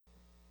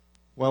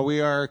Well,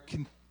 we are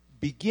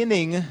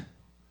beginning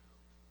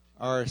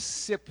our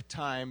SIP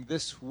time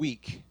this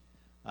week.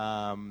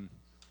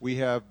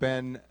 We've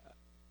been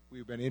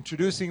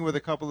introducing with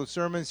a couple of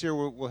sermons here.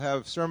 We'll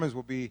have sermons.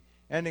 We'll be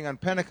ending on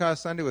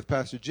Pentecost Sunday with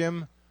Pastor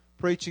Jim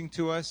preaching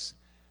to us.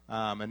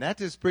 Annette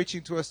is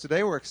preaching to us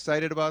today. We're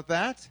excited about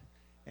that.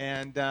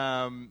 And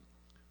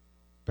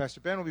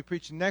Pastor Ben will be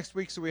preaching next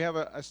week. So we have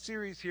a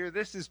series here.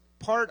 This is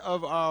part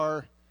of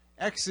our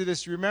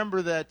Exodus.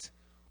 Remember that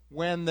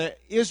when the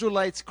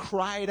Israelites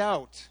cried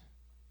out,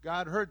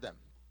 God heard them.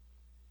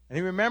 And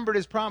he remembered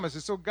his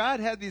promises. So God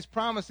had these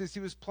promises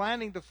he was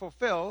planning to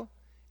fulfill,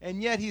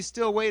 and yet he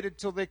still waited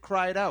till they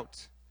cried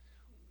out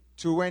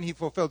to when he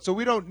fulfilled. So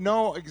we don't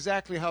know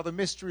exactly how the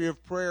mystery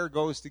of prayer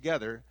goes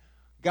together.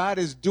 God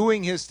is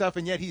doing his stuff,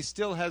 and yet he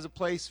still has a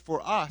place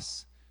for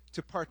us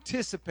to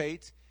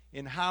participate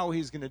in how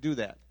he's going to do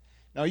that.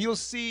 Now you'll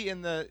see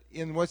in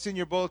what's in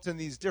your bulletin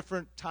these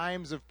different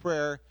times of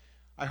prayer.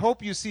 I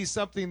hope you see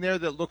something there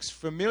that looks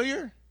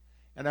familiar,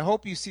 and I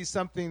hope you see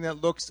something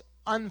that looks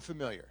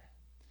unfamiliar.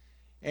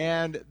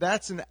 And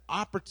that's an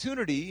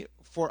opportunity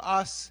for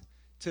us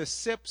to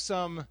sip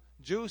some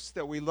juice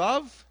that we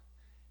love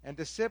and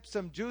to sip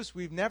some juice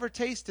we've never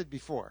tasted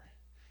before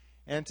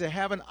and to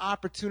have an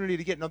opportunity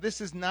to get. Now,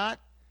 this is not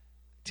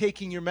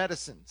taking your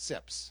medicine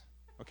sips,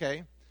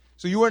 okay?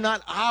 So you are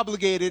not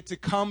obligated to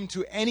come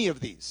to any of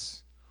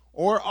these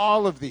or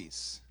all of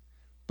these,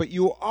 but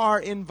you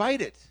are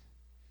invited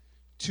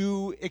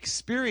to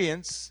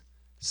experience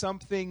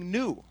something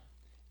new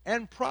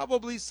and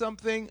probably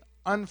something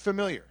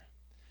unfamiliar.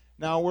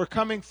 Now, we're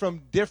coming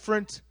from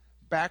different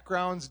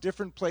backgrounds,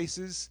 different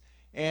places,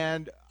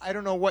 and I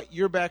don't know what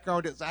your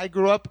background is. I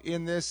grew up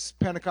in this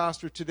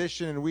Pentecostal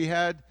tradition, and we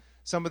had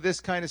some of this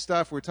kind of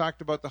stuff. We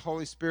talked about the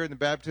Holy Spirit and the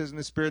baptism of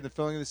the Spirit and the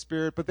filling of the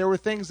Spirit, but there were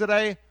things that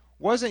I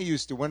wasn't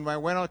used to. When I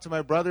went out to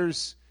my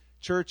brother's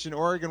church in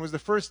Oregon, it was the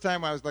first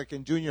time I was like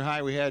in junior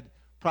high. We had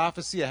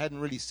prophecy. I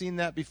hadn't really seen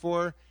that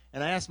before.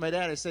 And I asked my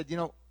dad, I said,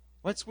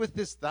 what's with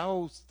this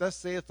thou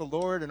saith the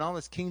Lord and all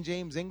this King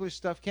James English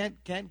stuff?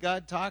 Can't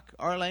God talk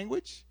our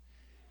language?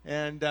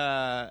 And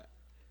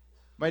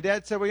my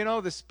dad said,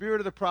 the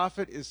spirit of the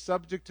prophet is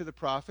subject to the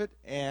prophet.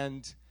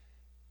 And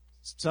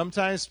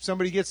sometimes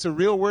somebody gets a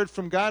real word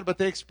from God, but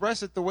they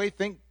express it the way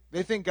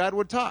they think God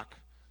would talk.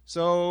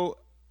 So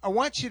I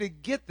want you to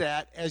get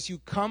that as you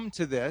come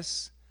to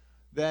this,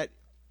 that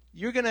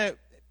you're going to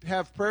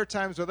have prayer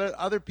times with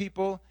other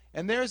people,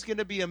 and there's going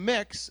to be a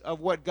mix of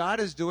what God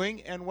is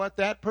doing and what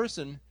that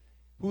person,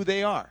 who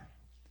they are.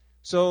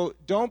 So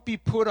don't be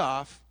put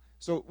off.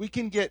 So we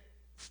can get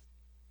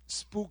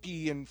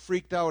spooky and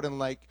freaked out and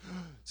like,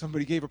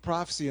 somebody gave a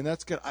prophecy and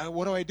that's good.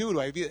 What do? Do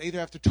I either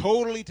have to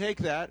totally take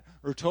that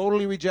or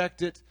totally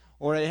reject it,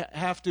 or I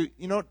have to,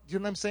 you know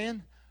what I'm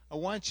saying? I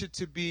want you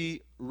to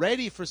be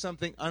ready for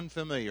something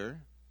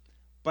unfamiliar,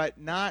 but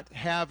not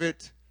have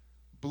it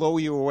blow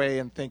you away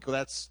and think, well,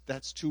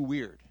 that's too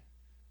weird.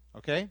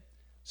 Okay?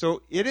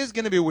 So it is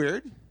going to be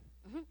weird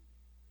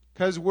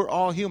because we're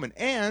all human.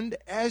 And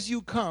as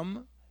you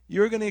come,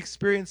 you're going to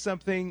experience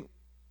something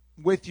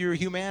with your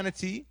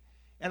humanity.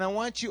 And I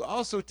want you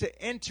also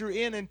to enter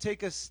in and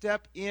take a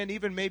step in,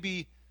 even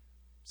maybe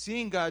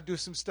seeing God do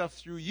some stuff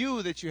through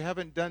you that you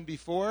haven't done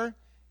before.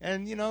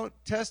 And,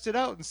 test it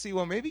out and see,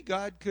 well, maybe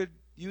God could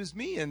use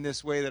me in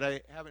this way that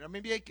I haven't. Or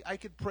maybe I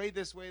could pray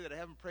this way that I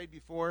haven't prayed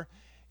before.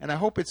 And I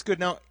hope it's good.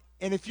 Now,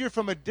 and if you're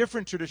from a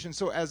different tradition,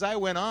 so as I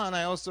went on,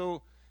 I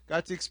also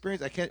got to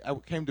experience, I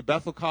came to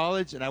Bethel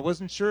College, and I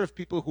wasn't sure if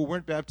people who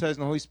weren't baptized in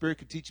the Holy Spirit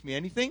could teach me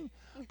anything,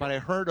 but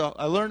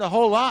I learned a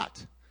whole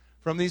lot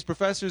from these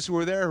professors who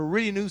were there who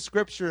really knew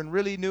Scripture and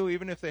really knew,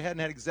 even if they hadn't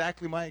had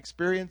exactly my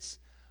experience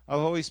of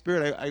the Holy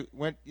Spirit. I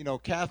went,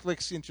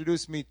 Catholics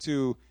introduced me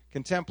to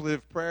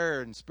contemplative prayer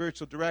and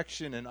spiritual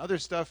direction and other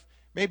stuff.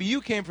 Maybe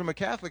you came from a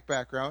Catholic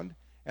background,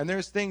 and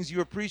there's things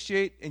you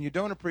appreciate and you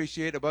don't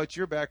appreciate about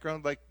your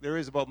background, like there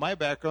is about my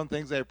background,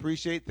 things I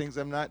appreciate, things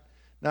I'm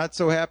not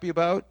so happy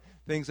about,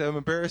 things I'm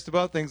embarrassed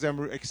about, things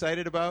I'm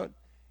excited about.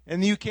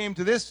 And you came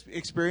to this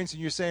experience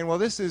and you're saying, well,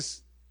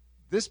 this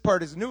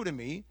part is new to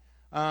me.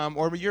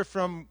 Or you're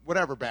from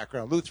whatever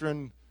background,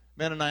 Lutheran,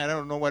 Mennonite, I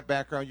don't know what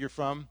background you're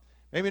from.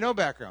 Maybe no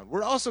background.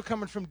 We're also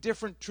coming from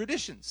different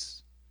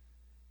traditions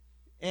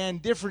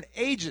and different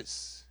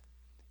ages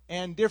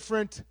and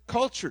different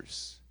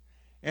cultures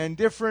and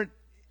different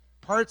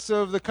parts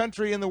of the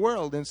country and the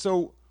world. And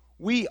so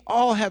we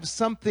all have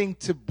something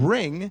to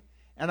bring.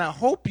 And I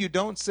hope you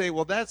don't say,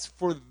 well, that's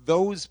for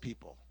those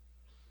people.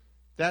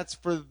 That's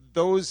for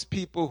those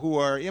people who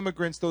are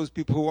immigrants, those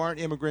people who aren't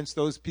immigrants,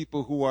 those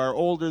people who are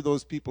older,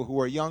 those people who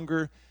are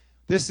younger.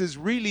 This is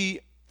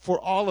really for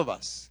all of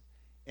us.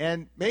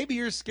 And maybe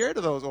you're scared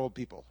of those old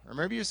people, or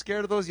maybe you're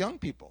scared of those young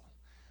people.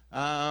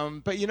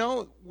 But,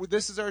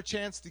 this is our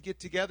chance to get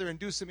together and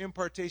do some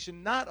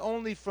impartation, not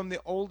only from the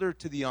older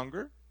to the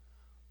younger,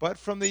 but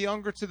from the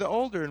younger to the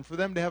older, and for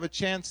them to have a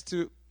chance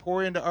to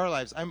pour into our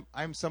lives.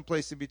 I'm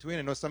someplace in between.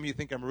 I know some of you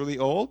think I'm really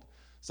old.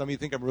 Some of you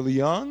think I'm really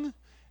young.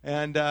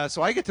 And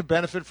so I get to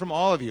benefit from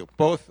all of you,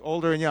 both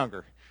older and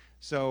younger.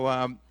 So,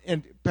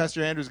 and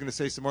Pastor Andrew's going to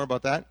say some more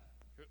about that.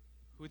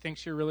 Who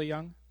thinks you're really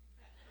young?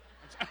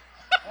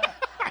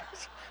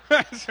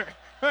 Well,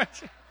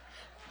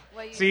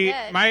 See,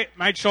 did.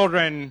 my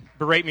children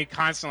berate me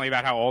constantly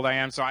about how old I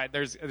am, so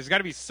there's got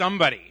to be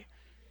somebody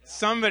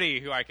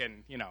who I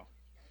can,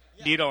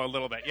 needle a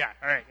little bit. Yeah,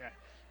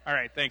 all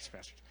right, thanks,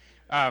 Pastor.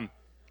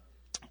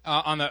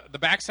 On the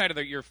back side of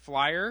your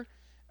flyer,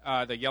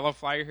 the yellow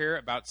flyer here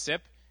about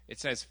SIP, it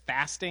says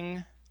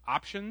fasting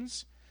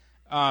options.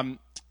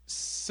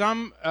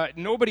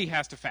 Nobody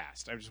has to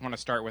fast. I just want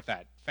to start with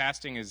that.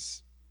 Fasting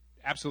is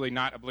absolutely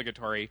not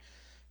obligatory.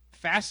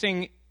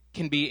 Fasting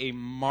can be a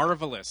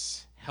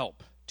marvelous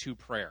help to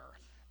prayer.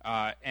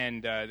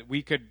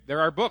 There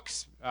are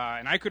books,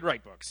 and I could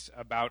write books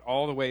about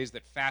all the ways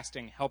that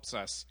fasting helps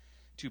us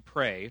to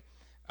pray.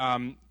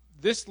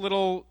 This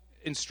little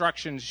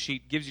instruction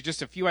sheet gives you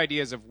just a few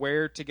ideas of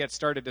where to get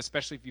started,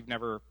 especially if you've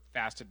never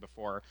fasted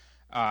before.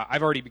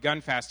 I've already begun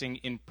fasting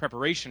in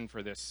preparation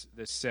for this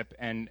SIP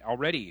and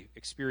already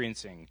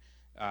experiencing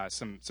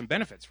some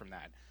benefits from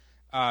that.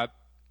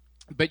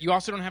 But you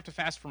also don't have to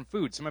fast from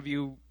food. Some of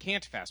you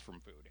can't fast from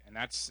food, and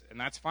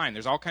that's fine.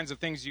 There's all kinds of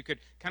things you could,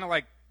 kind of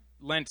like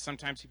Lent,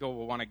 sometimes people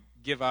will want to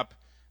give up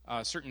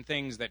certain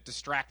things that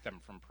distract them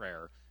from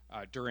prayer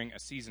during a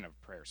season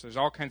of prayer. So there's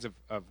all kinds of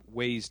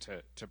ways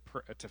to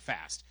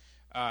fast.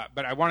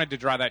 But I wanted to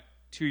draw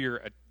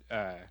your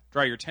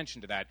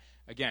attention to that.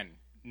 Again,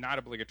 not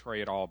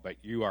obligatory at all, but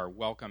you are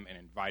welcome and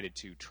invited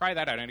to try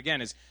that out. And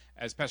again,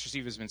 as Pastor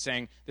Steve has been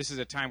saying, this is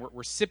a time where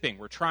we're sipping,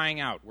 we're trying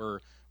out, we're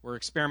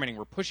experimenting,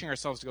 we're pushing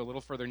ourselves to go a little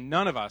further.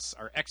 None of us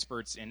are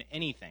experts in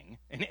anything,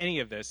 in any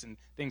of this, in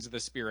things of the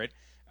Spirit.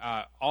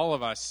 All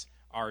of us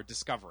are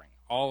discovering.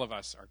 All of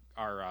us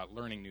are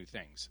learning new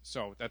things.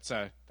 So that's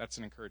an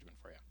encouragement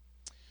for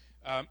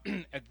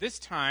you. At this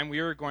time, we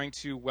are going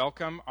to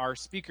welcome our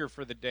speaker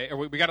for the day.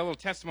 We got a little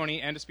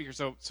testimony and a speaker.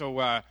 So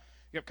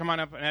come on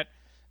up, Annette.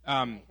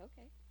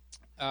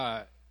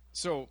 Okay.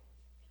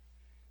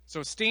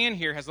 So Stan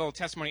here has a little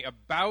testimony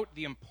about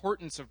the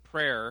importance of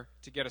prayer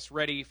to get us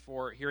ready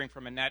for hearing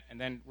from Annette,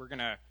 and then I'm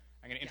gonna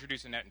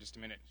introduce Annette in just a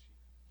minute.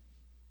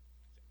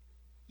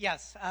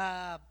 Yes,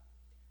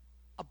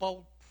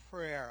 about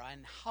prayer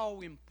and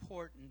how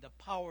important the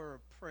power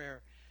of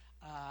prayer.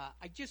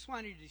 I just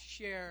wanted to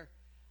share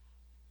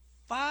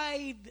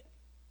 5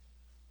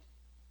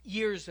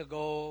 years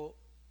ago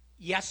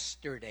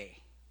yesterday.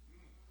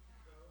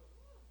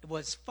 It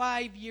was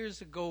 5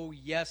 years ago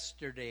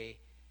yesterday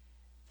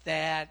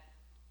that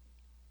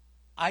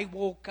I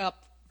woke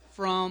up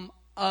from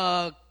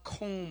a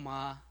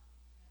coma,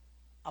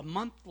 a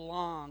month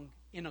long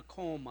in a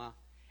coma,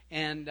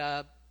 and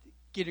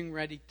getting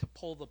ready to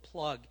pull the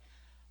plug.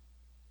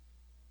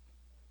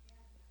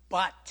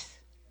 But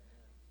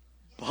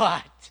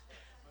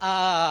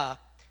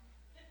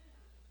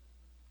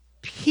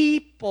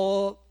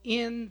people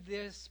in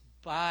this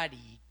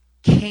body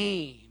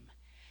came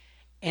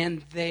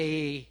and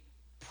they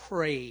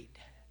prayed.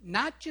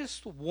 Not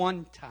just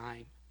one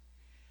time,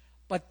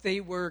 but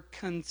they were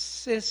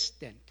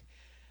consistent.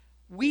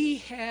 We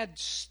had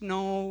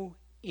snow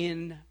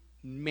in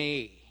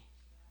May.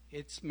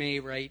 It's May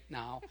right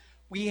now.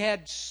 We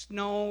had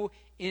snow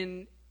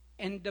in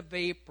end of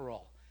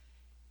April.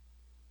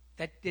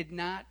 That did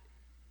not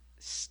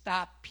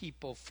stop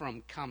people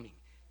from coming.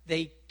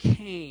 They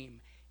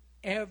came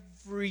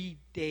every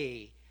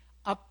day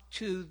up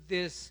to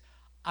this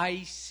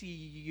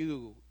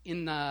ICU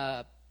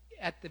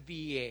at the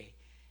VA,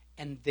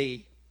 and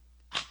they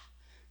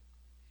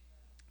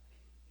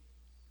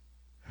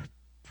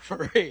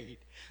prayed.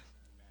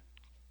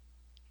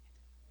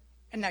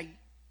 And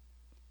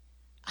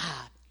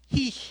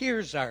he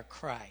hears our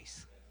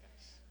cries,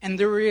 and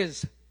there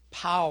is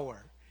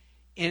power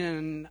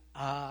in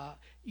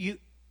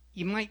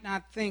you might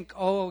not think,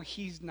 oh,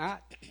 he's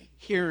not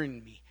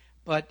hearing me,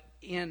 but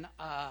in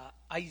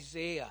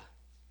Isaiah,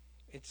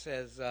 it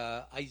says,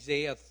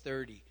 Isaiah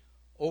 30,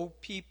 O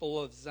people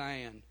of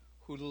Zion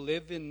who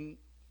live in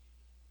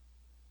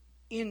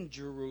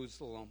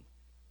Jerusalem,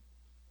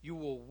 you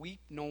will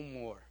weep no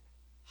more.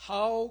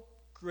 How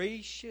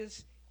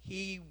gracious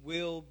he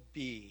will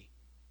be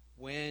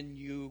when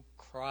you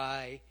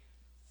cry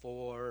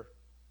for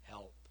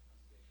help.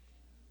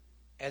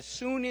 As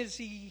soon as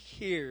he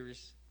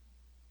hears,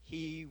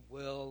 he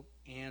will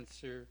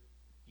answer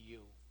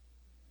you.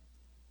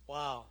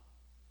 Wow.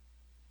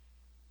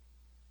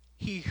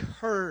 He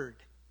heard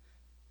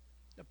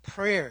the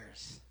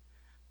prayers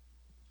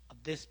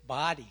of this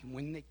body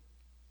when they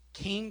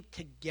came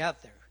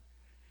together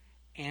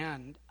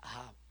and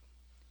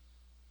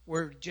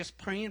were just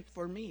praying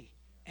for me.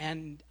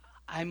 And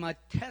I'm a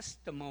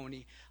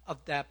testimony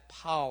of that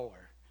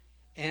power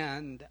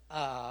and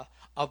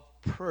of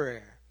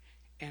prayer.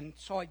 And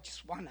so I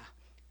just want to,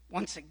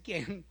 once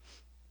again,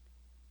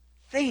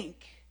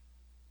 thank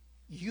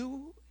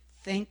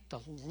the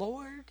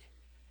Lord,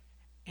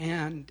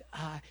 and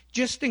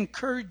just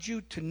encourage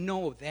you to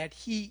know that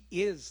he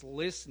is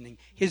listening.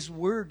 His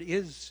word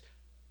is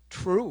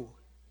true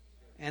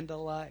and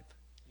alive.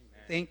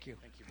 Amen. Thank you.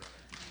 Thank you,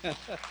 brother.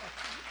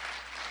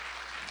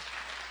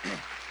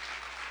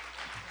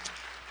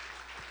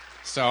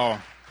 So,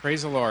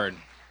 praise the Lord.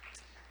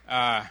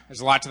 There's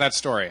a lot to that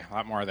story, a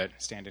lot more that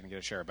Stan didn't get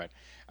to share. But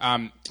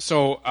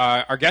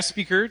our guest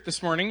speaker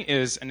this morning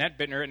is Annette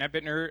Bittner. Annette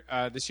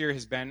Bittner this year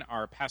has been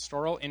our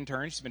pastoral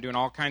intern. She's been doing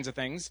all kinds of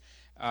things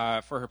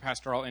for her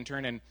pastoral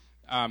intern.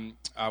 And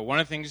one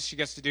of the things she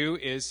gets to do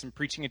is some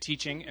preaching and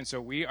teaching. And so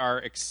we are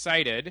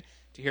excited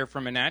to hear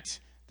from Annette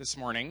this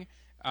morning.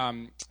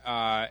 And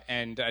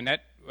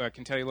Annette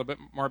can tell you a little bit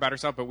more about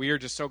herself, but we are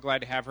just so glad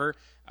to have her.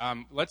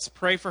 Let's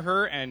pray for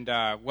her and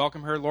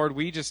welcome her. Lord,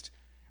 we just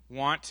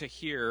want to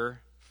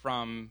hear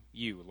from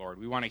you, Lord.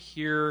 We want to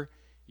hear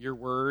your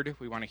word.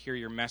 We want to hear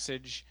your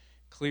message,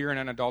 clear and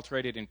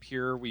unadulterated and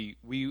pure. We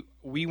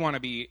want to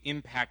be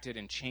impacted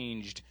and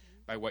changed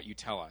by what you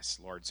tell us,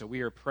 Lord. So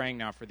we are praying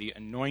now for the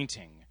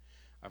anointing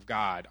of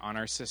God on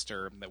our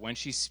sister, that when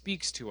she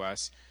speaks to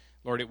us,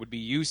 Lord, it would be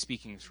you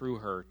speaking through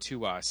her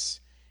to us.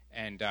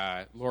 And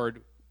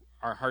Lord,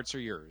 our hearts are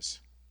yours.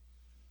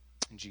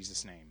 In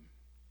Jesus' name,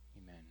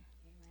 amen.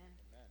 Amen.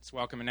 Let's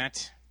welcome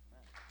Annette.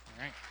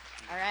 All right.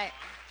 All right.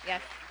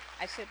 Yes,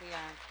 I should be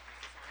on.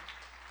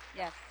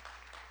 Yes.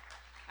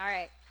 All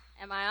right.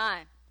 Am I on?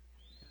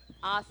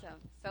 Awesome.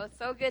 So it's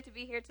so good to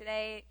be here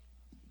today,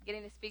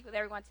 getting to speak with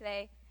everyone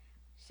today.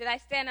 Should I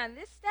stand on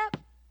this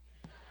step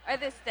or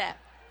this step?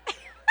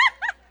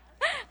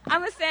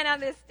 I'm going to stand on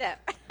this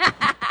step.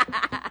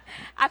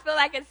 I feel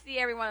like I can see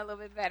everyone a little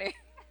bit better.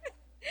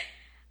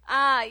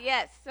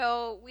 Yes,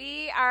 so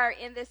we are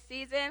in this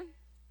season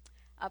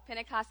of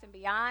Pentecost and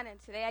beyond, and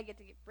today I get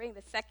to bring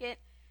the second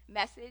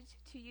message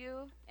to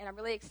you, and I'm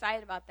really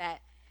excited about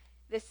that.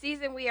 The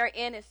season we are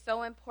in is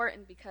so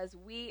important because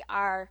we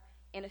are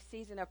in a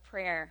season of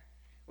prayer.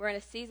 We're in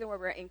a season where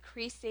we're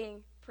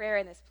increasing prayer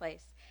in this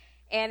place.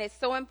 And it's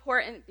so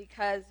important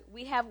because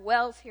we have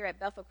wells here at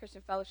Bethel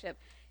Christian Fellowship,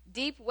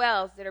 deep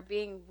wells that are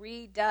being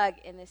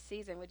redug in this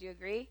season. Would you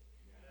agree?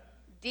 Yeah.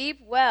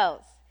 Deep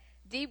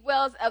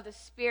wells of the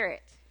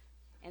Spirit.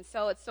 And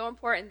so it's so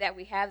important that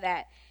we have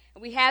that.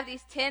 And we have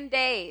these 10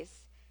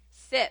 days,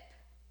 SIP.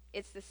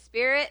 It's the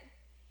Spirit,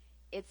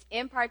 it's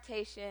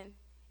impartation,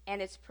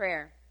 and it's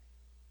prayer.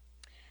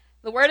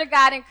 The Word of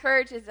God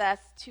encourages us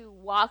to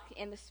walk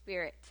in the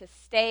Spirit, to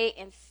stay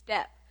in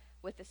step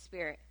with the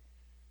Spirit.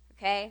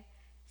 Okay?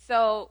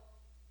 So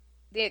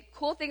the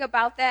cool thing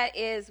about that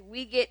is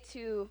we get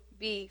to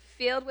be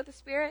filled with the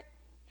Spirit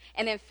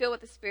and then filled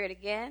with the Spirit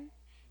again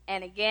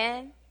and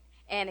again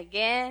and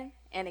again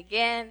and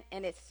again,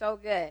 and it's so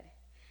good.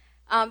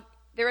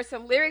 There were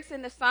some lyrics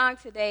in the song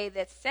today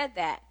that said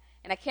that,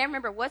 and I can't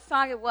remember what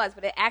song it was,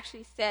 but it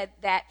actually said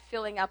that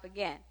filling up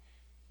again.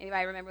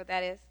 Anybody remember what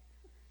that is?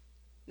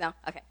 No?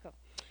 Okay, cool.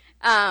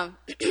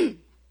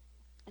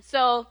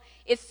 So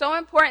it's so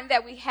important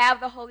that we have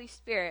the Holy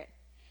Spirit.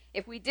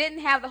 If we didn't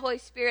have the Holy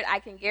Spirit, I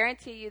can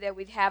guarantee you that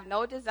we'd have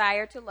no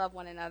desire to love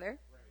one another.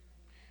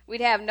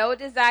 We'd have no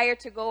desire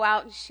to go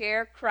out and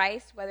share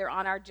Christ, whether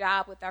on our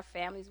job, with our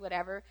families,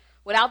 whatever.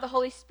 Without the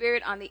Holy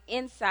Spirit on the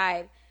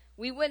inside,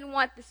 we wouldn't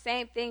want the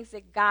same things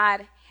that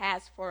God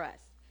has for us.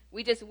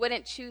 We just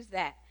wouldn't choose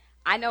that.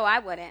 I know I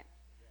wouldn't.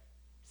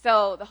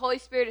 So the Holy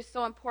Spirit is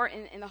so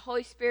important, and the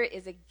Holy Spirit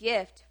is a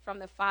gift from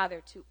the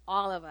Father to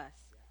all of us.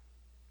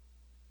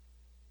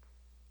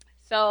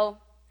 So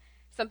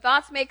some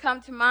thoughts may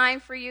come to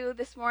mind for you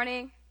this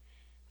morning.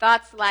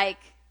 Thoughts like,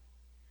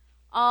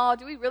 oh,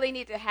 do we really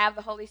need to have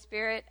the Holy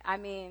Spirit? I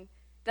mean,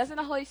 doesn't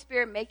the Holy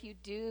Spirit make you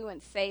do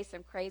and say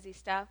some crazy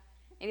stuff?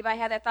 Anybody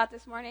have that thought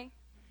this morning?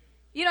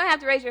 You don't have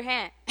to raise your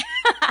hand,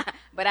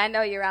 but I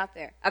know you're out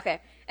there. Okay.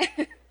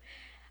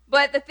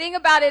 But the thing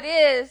about it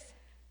is,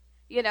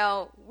 you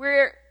know,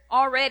 we're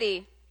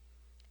already,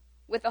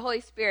 with the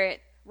Holy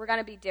Spirit, we're going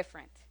to be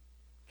different,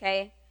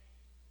 okay?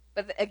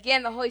 But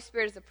again, the Holy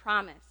Spirit is a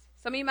promise.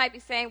 Some of you might be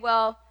saying,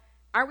 well,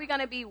 aren't we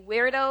going to be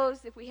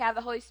weirdos if we have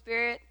the Holy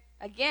Spirit?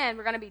 Again,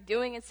 we're going to be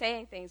doing and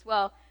saying things.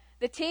 Well,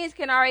 the teens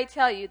can already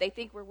tell you they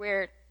think we're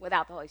weird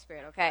without the Holy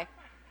Spirit, okay?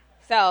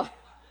 So,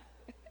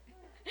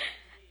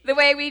 the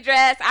way we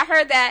dress, I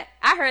heard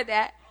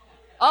that.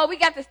 Oh, we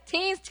got the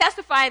teens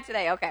testifying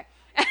today, okay.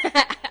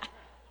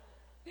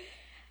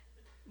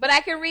 But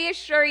I can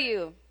reassure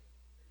you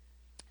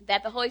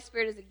that the Holy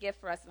Spirit is a gift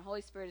for us, and the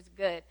Holy Spirit is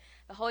good.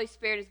 The Holy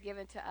Spirit is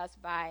given to us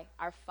by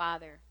our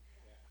Father.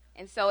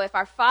 And so if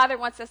our Father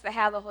wants us to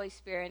have the Holy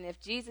Spirit, and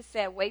if Jesus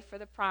said, wait for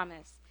the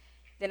promise,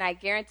 then I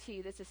guarantee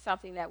you this is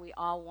something that we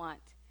all want.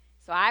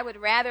 So I would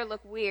rather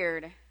look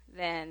weird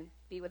than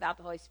be without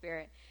the Holy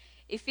Spirit.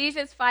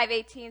 Ephesians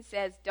 5:18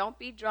 says, don't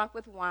be drunk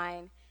with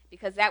wine,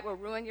 because that will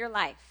ruin your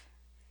life.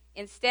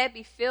 Instead,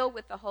 be filled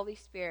with the Holy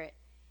Spirit.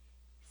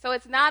 So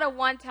it's not a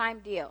one-time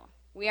deal.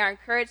 We are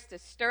encouraged to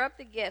stir up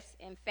the gifts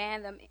and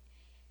fan them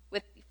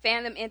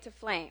into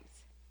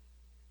flames.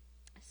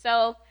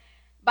 So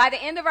by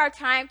the end of our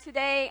time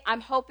today,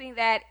 I'm hoping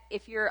that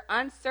if you're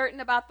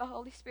uncertain about the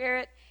Holy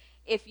Spirit,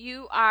 if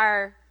you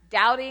are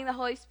doubting the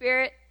Holy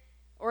Spirit,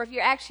 or if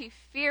you're actually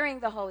fearing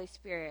the Holy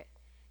Spirit,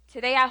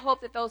 today I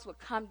hope that those would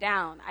come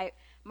down.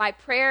 My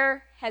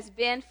prayer has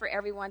been for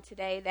everyone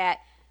today that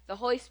the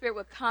Holy Spirit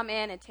would come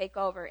in and take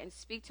over and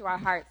speak to our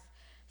hearts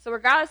So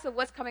regardless of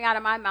what's coming out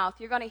of my mouth,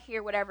 you're going to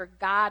hear whatever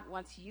God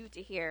wants you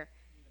to hear.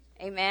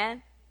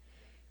 Amen?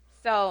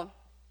 So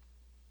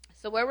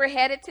where we're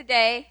headed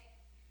today,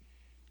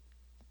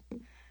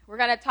 we're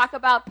going to talk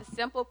about the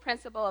simple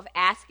principle of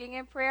asking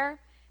in prayer,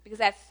 because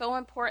that's so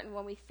important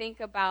when we think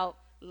about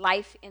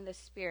life in the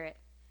Spirit.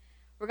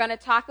 We're going to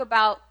talk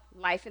about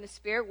life in the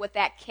Spirit, what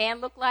that can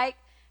look like,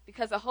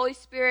 because the Holy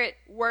Spirit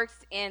works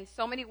in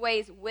so many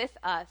ways with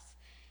us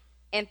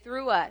and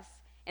through us.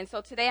 And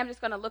so today I'm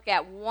just going to look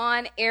at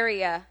one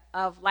area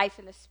of life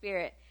in the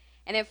Spirit.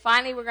 And then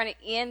finally we're going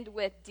to end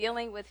with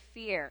dealing with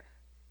fear.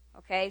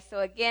 Okay, so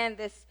again,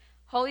 this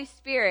Holy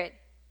Spirit,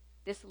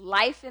 this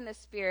life in the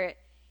Spirit,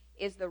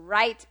 is the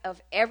right of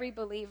every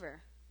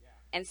believer. Yeah.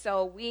 And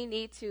so we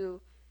need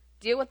to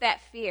deal with that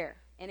fear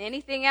and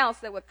anything else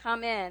that would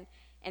come in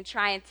and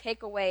try and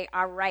take away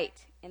our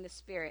right in the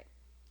Spirit.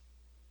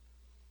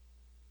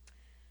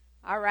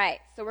 All right,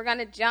 so we're going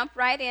to jump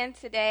right in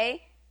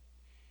today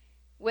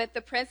with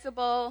the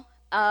principle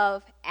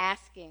of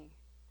asking.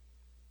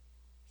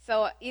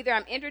 So either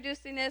I'm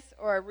introducing this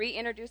or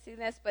reintroducing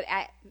this, but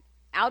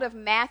out of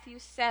Matthew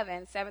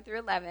 7 through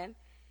 11,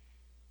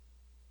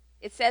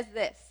 it says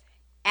this: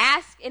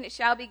 ask and it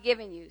shall be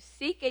given you.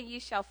 Seek and ye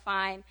shall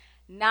find.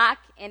 Knock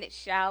and it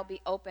shall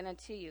be open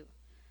unto you.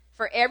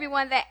 For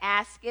everyone that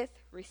asketh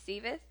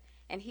receiveth,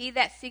 and he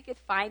that seeketh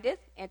findeth,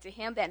 and to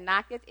him that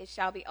knocketh it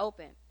shall be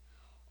open.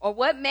 Or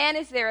what man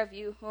is there of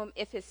you whom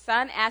if his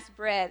son ask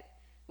bread,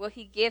 will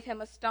he give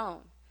him a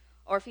stone?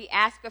 Or if he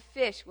ask a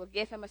fish, will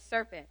give him a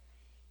serpent?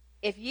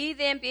 If ye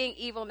then, being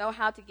evil, know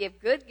how to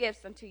give good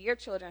gifts unto your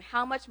children,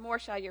 how much more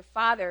shall your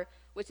Father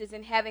which is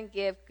in heaven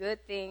give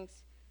good things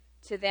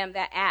to them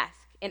that ask?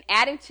 And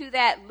adding to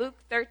that, Luke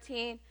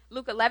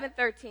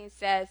 11:13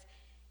 says,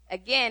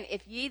 again,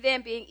 if ye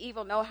then, being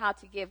evil, know how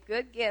to give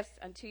good gifts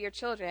unto your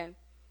children,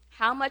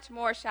 how much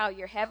more shall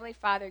your heavenly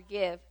Father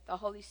give the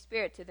Holy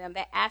Spirit to them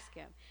that ask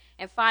him?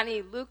 And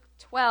finally, Luke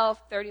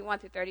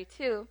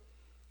 12:31-32,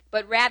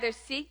 but rather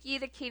seek ye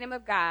the kingdom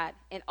of God,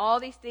 and all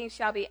these things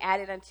shall be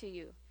added unto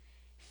you.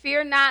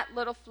 Fear not,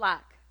 little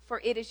flock, for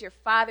it is your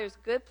Father's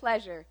good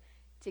pleasure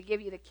to give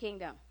you the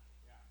kingdom.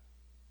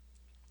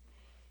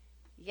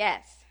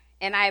 Yes,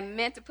 and I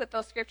meant to put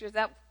those scriptures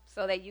up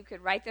so that you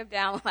could write them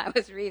down while I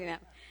was reading them.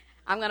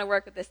 I'm going to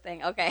work with this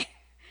thing. Okay.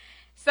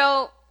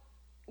 So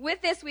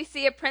with this, we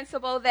see a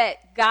principle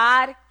that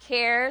God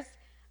cares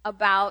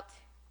about.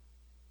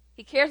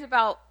 He cares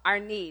about our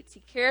needs.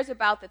 He cares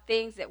about the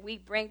things that we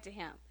bring to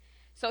him.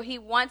 So he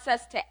wants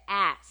us to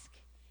ask.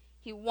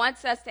 He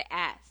wants us to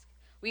ask.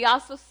 We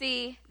also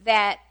see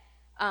that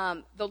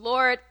the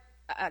Lord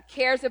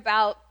cares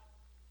about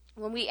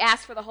when we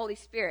ask for the Holy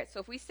Spirit. So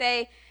if we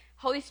say,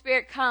 Holy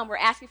Spirit, come, we're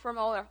asking for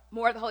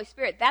more of the Holy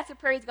Spirit, that's a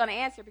prayer he's going to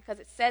answer because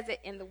it says it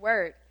in the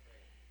Word.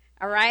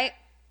 All right?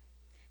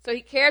 So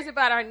he cares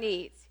about our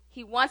needs.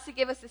 He wants to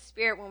give us the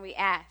Spirit when we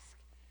ask.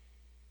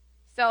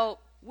 So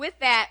with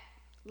that,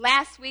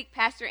 last week,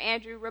 Pastor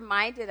Andrew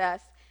reminded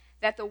us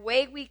that the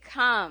way we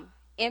come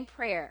in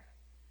prayer,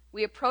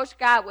 we approach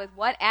God with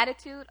what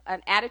attitude?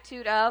 An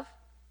attitude of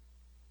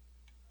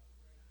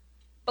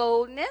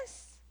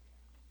boldness,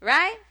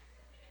 right?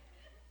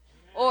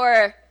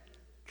 Or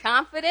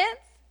confidence.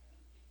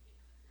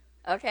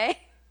 Okay?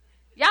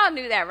 Y'all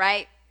knew that,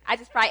 right? I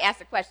just probably asked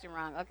the question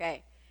wrong.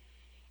 Okay.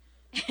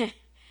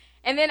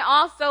 And then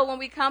also when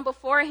we come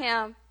before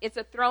him, it's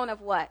a throne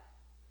of what?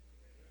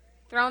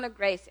 Throne of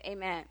grace.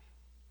 Amen.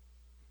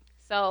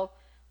 So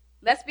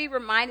let's be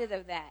reminded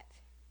of that.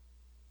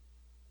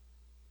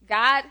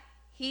 God,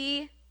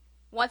 he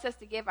wants us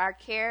to give our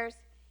cares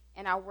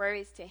and our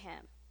worries to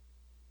him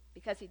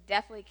because he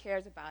definitely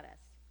cares about us.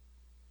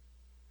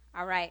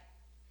 All right.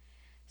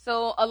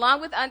 So along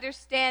with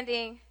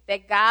understanding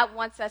that God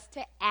wants us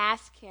to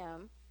ask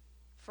him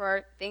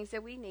for things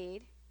that we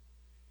need,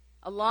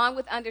 along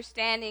with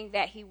understanding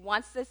that he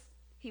wants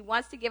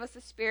to give us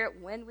the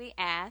Spirit when we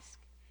ask,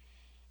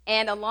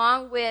 and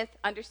along with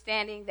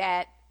understanding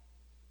that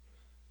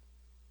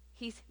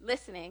he's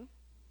listening,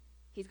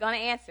 he's going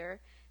to answer,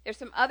 there's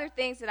some other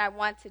things that I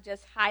want to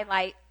just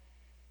highlight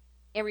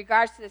in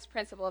regards to this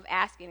principle of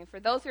asking. And for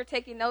those who are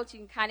taking notes,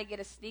 you can kind of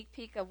get a sneak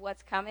peek of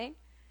what's coming,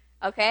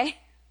 okay?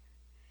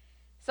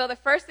 So the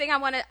first thing I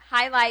want to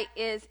highlight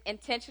is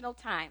intentional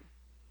time.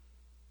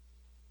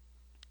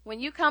 When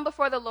you come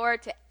before the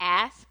Lord to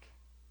ask,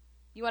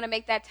 you want to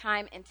make that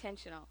time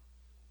intentional.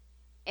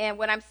 And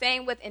when I'm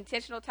saying with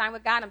intentional time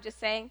with God, I'm just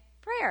saying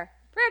prayer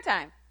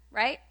time,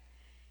 right?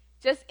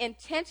 Just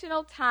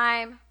intentional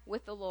time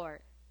with the Lord.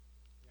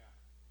 Yeah.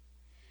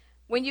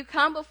 When you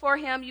come before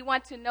him, you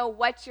want to know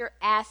what you're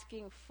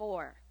asking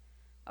for,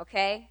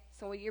 okay?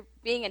 So when you're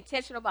being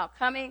intentional about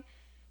coming,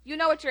 you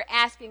know what you're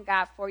asking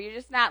God for. You're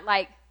just not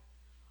like,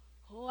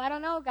 oh, I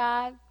don't know,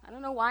 God. I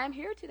don't know why I'm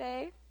here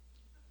today.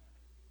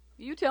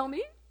 You tell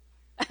me.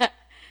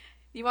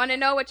 You want to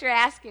know what you're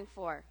asking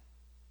for.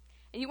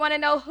 And you want to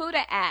know who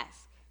to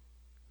ask,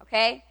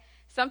 okay?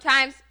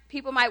 Sometimes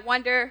people might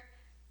wonder,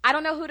 I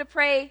don't know who to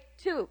pray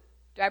to.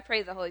 Do I pray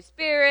to the Holy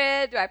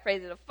Spirit? Do I pray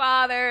to the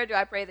Father? Do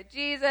I pray to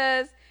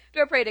Jesus?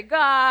 Do I pray to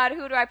God?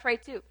 Who do I pray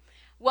to?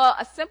 Well,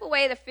 a simple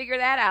way to figure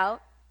that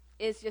out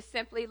is just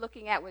simply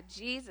looking at what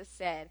Jesus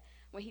said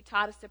when he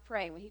taught us to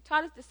pray. When he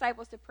taught his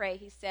disciples to pray,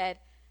 he said,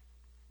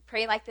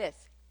 pray like this,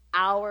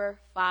 Our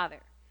Father.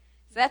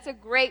 So that's a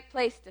great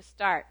place to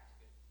start.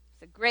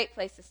 It's a great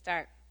place to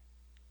start.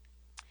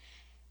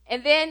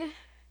 And then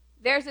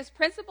there's this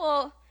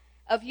principle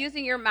of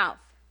using your mouth,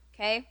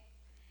 okay?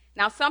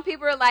 Now, some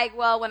people are like,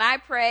 well, when I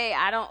pray,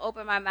 I don't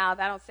open my mouth.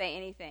 I don't say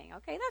anything.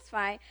 Okay, that's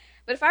fine.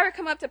 But if I were to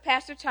come up to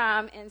Pastor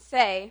Tom and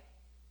say,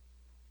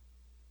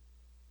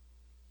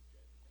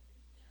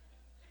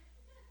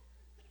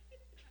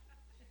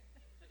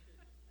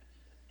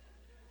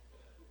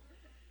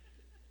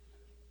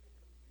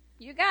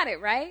 you got it,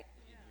 right?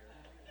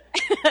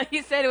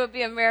 You said it would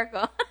be a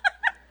miracle.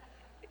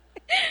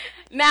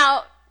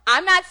 Now,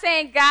 I'm not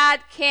saying God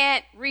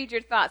can't read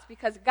your thoughts,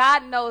 because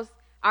God knows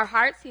our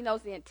hearts. He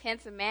knows the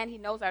intents of man. He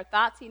knows our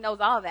thoughts. He knows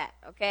all that,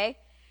 okay?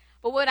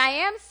 But what I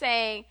am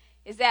saying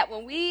is that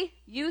when we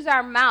use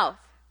our mouth,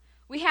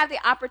 we have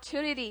the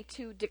opportunity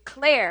to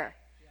declare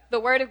the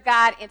word of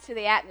God into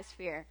the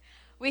atmosphere.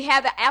 We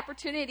have the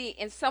opportunity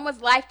in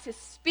someone's life to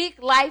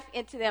speak life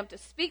into them, to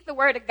speak the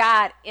word of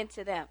God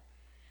into them.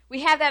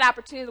 We have that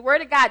opportunity. The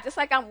word of God, just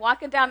like I'm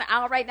walking down the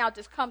aisle right now,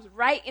 just comes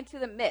right into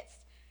the midst.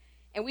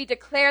 And we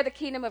declare the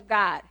kingdom of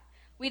God.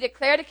 We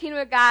declare the kingdom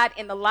of God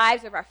in the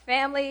lives of our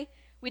family.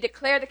 We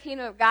declare the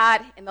kingdom of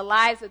God in the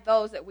lives of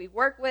those that we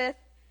work with,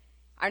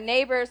 our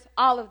neighbors,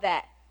 all of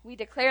that. We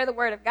declare the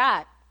word of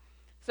God.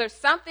 So there's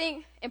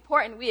something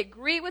important. We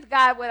agree with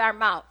God with our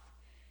mouth.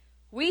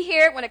 We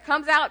hear it. When it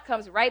comes out, it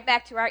comes right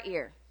back to our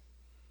ear.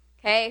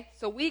 Okay?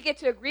 So we get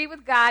to agree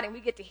with God, and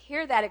we get to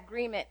hear that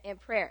agreement in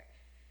prayer.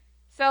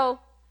 So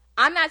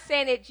I'm not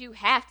saying that you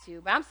have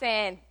to, but I'm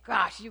saying,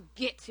 gosh, you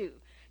get to.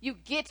 You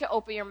get to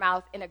open your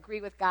mouth and agree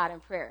with God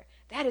in prayer.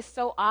 That is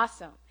so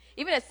awesome.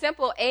 Even a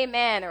simple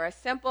amen or a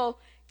simple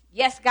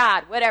yes,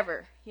 God,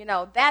 whatever,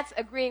 that's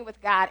agreeing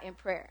with God in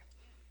prayer.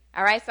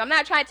 All right, so I'm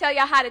not trying to tell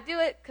y'all how to do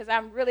it, because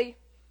I'm really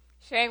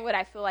sharing what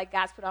I feel like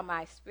God's put on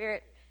my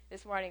spirit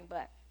this morning,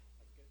 but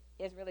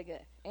it's really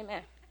good.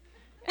 Amen.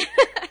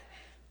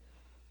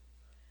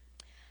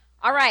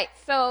 All right,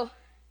 so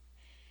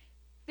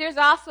there's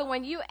also,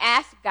 when you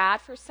ask God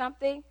for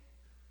something,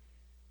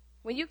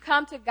 when you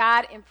come to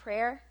God in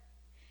prayer,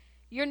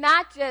 you're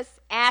not just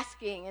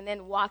asking and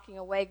then walking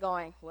away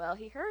going, well,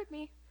 he heard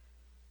me.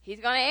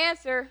 He's going to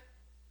answer.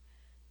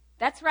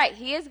 That's right,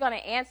 he is going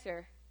to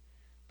answer.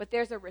 But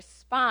there's a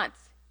response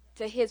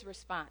to his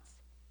response.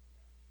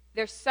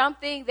 There's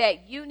something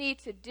that you need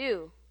to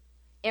do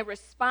in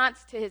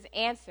response to his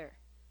answer.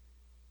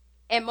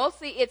 And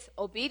mostly it's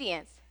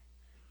obedience.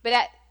 But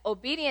that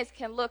obedience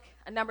can look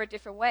a number of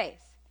different ways.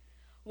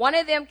 One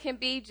of them can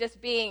be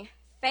just being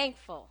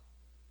thankful.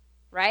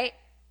 Right?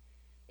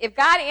 If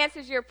God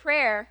answers your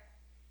prayer,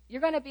 you're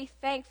going to be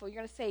thankful. You're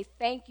going to say,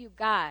 thank you,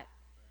 God.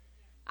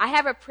 I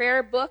have a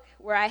prayer book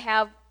where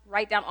I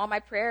write down all my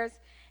prayers,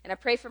 and I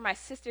pray for my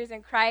sisters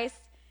in Christ,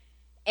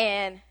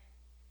 and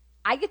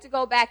I get to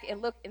go back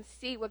and look and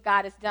see what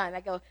God has done.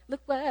 I go,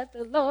 look what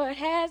the Lord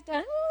has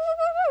done.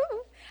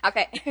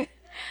 Okay.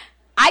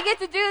 I get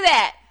to do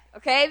that,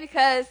 okay,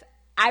 because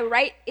I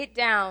write it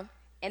down,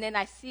 and then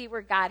I see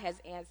where God has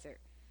answered.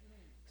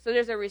 So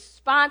there's a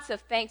response of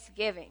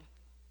thanksgiving.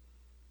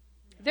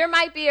 There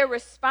might be a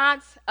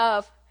response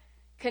of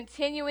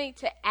continuing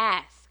to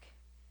ask.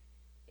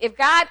 If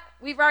God,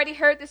 we've already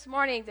heard this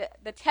morning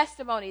the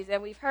testimonies,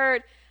 and we've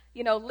heard,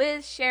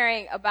 Liz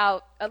sharing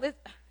about,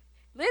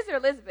 Liz or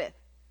Elizabeth?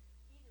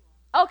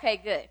 Okay,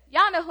 good.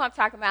 Y'all know who I'm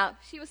talking about.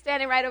 She was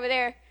standing right over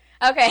there.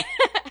 Okay.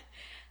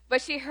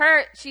 But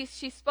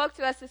she spoke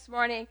to us this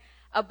morning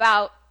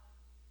about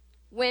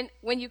when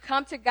you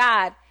come to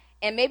God,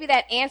 and maybe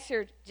that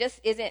answer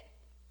just isn't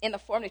in the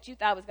form that you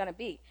thought it was going to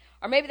be.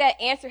 Or maybe that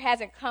answer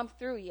hasn't come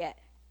through yet,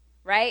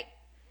 right?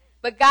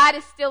 But God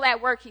is still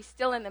at work. He's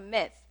still in the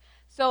midst.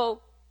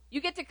 So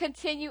you get to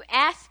continue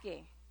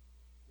asking.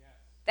 Yes.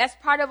 That's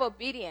part of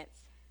obedience.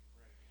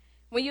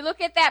 Right. When you look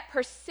at that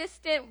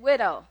persistent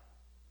widow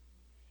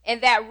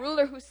and that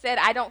ruler who said,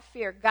 I don't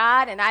fear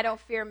God and I don't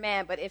fear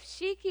man, but if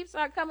she keeps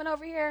on coming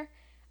over here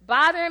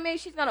bothering me,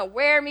 she's going to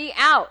wear me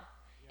out.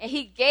 Yeah. And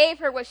he gave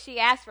her what she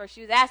asked for.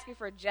 She was asking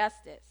for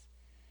justice.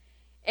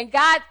 And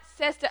God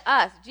says to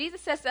us,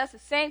 Jesus says to us the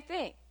same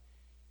thing.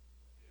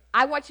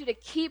 I want you to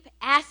keep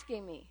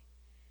asking me.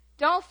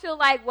 Don't feel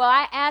like, well,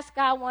 I asked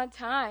God one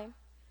time.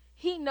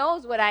 He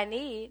knows what I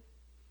need.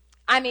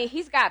 I mean,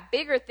 he's got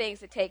bigger things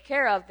to take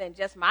care of than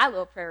just my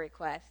little prayer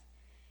request.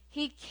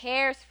 He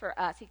cares for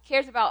us. He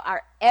cares about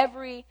our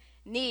every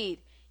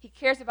need. He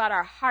cares about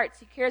our hearts.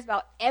 He cares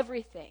about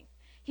everything.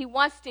 He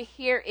wants to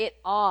hear it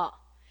all.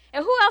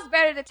 And who else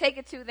better to take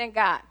it to than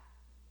God?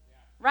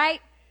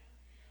 Right?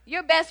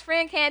 Your best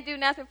friend can't do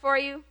nothing for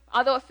you,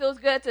 although it feels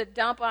good to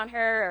dump on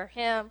her or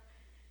him.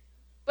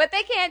 But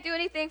they can't do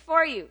anything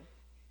for you.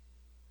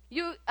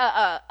 You,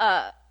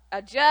 a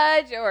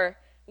judge or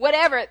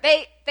whatever,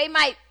 they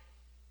might,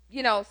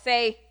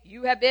 say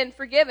you have been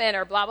forgiven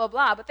or blah, blah,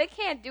 blah, but they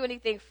can't do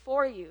anything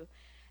for you.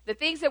 The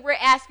things that we're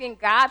asking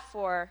God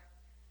for,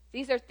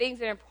 these are things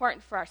that are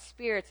important for our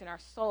spirits and our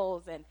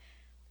souls and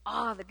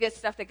all the good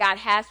stuff that God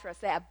has for us,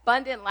 that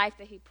abundant life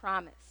that he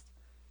promised.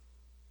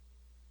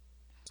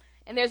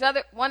 And there's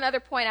one other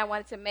point I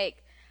wanted to make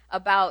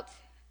about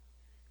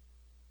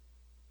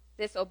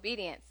this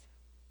obedience.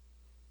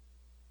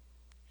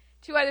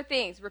 Two other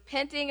things,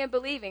 repenting and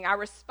believing. Our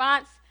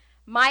response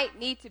might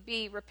need to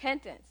be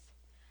repentance.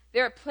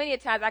 There are plenty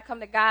of times I come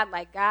to God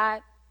like,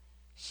 God,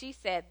 she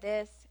said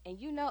this, and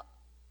you know,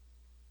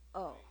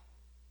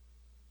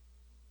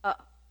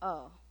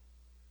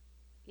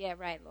 yeah,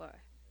 right, Lord.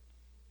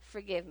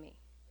 Forgive me.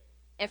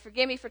 And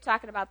forgive me for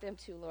talking about them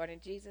too, Lord,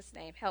 in Jesus'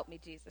 name. Help me,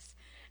 Jesus.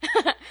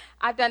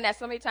 I've done that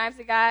so many times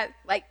to God.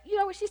 Like, you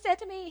know what she said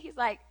to me? He's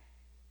like,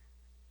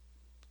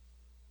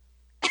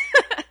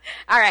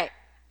 all right.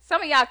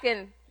 Some of y'all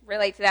can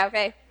relate to that,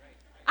 okay?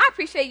 I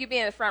appreciate you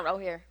being in the front row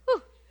here.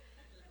 Whew.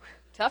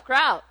 Tough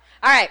crowd.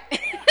 All right.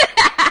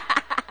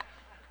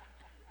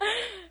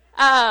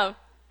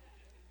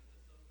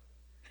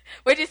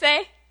 What'd you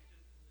say?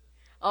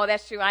 Oh,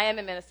 that's true. I am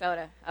in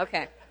Minnesota.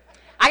 Okay.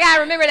 I got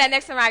to remember that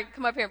next time I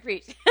come up here and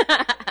preach.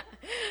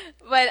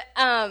 But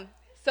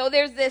so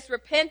there's this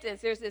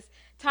repentance. There's this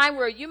time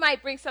where you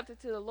might bring something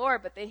to the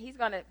Lord, but then he's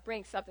going to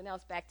bring something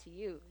else back to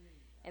you.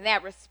 And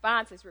that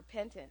response is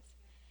repentance.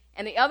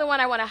 And the other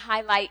one I want to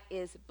highlight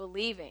is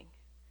believing.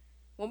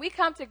 When we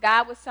come to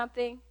God with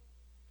something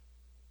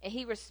and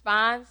he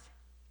responds,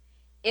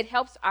 it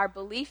helps our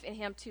belief in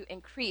him to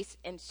increase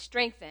and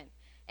strengthen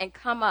and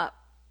come up.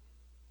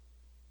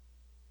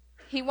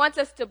 He wants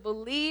us to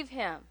believe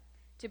him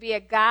to be a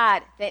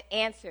God that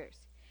answers.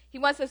 He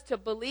wants us to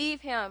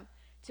believe him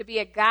to be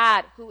a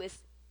God who is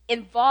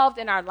involved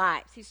in our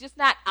lives. He's just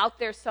not out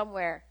there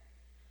somewhere.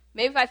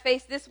 Maybe if I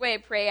face this way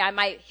and pray, I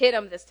might hit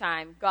him this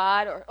time.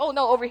 God, or, oh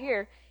no, over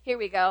here. Here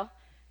we go.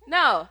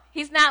 No,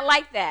 he's not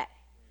like that.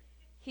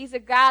 He's a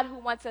God who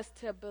wants us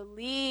to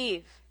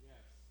believe.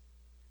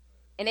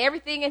 And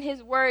everything in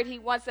his word, he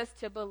wants us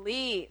to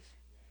believe.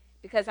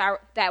 Because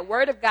that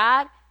word of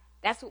God,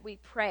 that's what we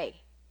pray.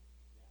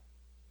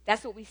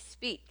 That's what we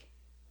speak.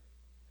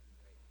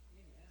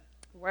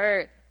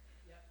 Word.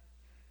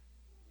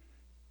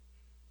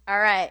 All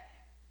right.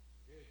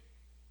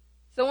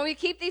 So when we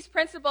keep these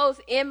principles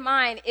in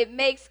mind, it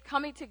makes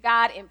coming to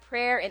God in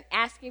prayer and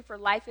asking for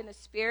life in the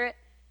Spirit,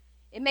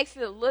 it makes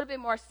it a little bit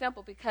more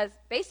simple because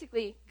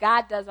basically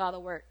God does all the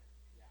work.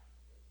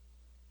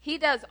 He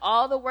does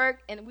all the work,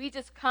 and we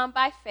just come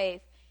by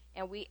faith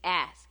and we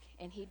ask,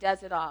 and he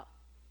does it all.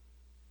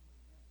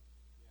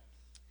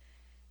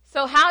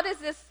 So how does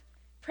this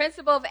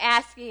principle of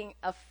asking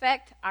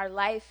affect our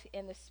life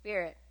in the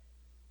Spirit?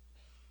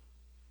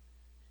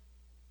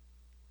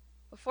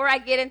 Before I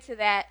get into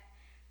that,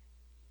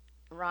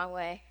 wrong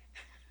way,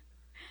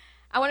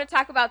 I want to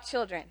talk about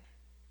children.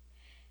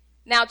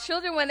 Now,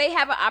 children, when they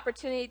have an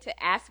opportunity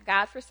to ask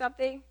God for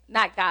something,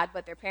 not God,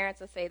 but their parents,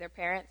 let's say their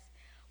parents,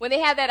 when they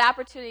have that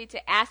opportunity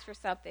to ask for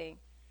something,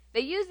 they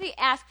usually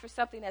ask for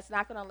something that's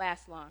not going to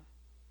last long.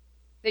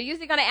 They're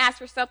usually going to ask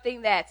for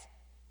something that's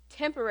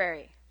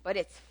temporary, but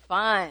it's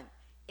fun.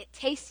 It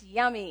tastes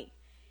yummy.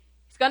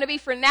 It's going to be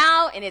for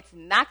now, and it's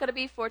not going to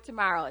be for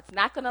tomorrow. It's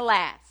not going to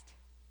last.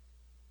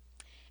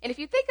 And if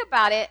you think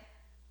about it,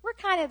 we're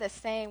kind of the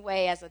same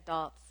way as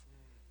adults.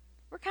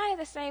 We're kind of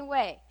the same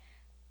way.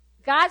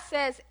 God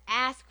says,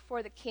 ask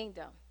for the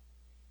kingdom.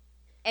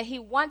 And he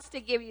wants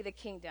to give you the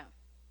kingdom.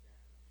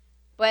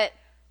 But,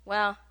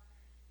 well,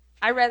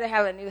 I'd rather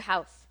have a new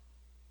house.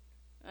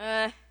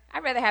 I'd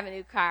rather have a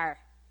new car.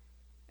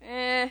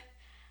 I'd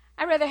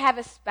rather have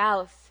a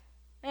spouse.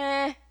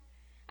 I'd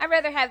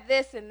rather have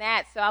this and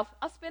that, so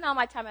I'll spend all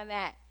my time on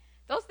that.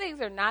 Those things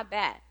are not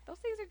bad. Those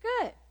things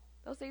are good.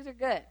 Those things are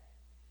good.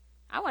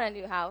 I want a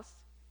new house.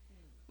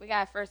 We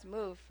got to first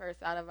move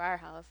out of our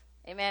house.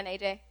 Amen,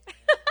 AJ?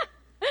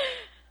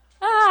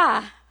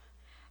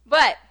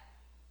 But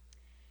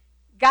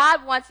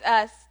God wants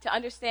us to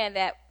understand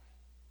that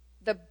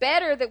the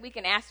better that we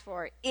can ask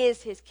for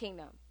is his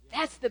kingdom.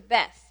 That's the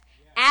best.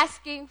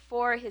 Asking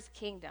for his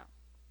kingdom.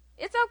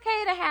 It's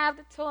okay to have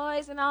the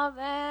toys and all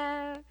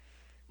that.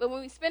 But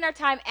when we spend our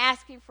time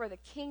asking for the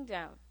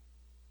kingdom,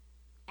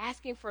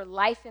 asking for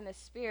life in the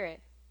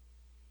Spirit,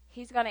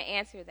 he's going to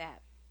answer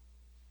that.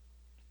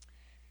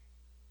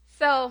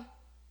 So,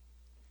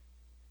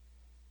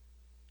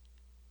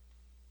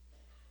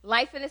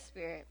 life in the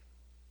Spirit.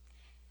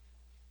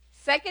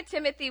 2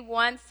 Timothy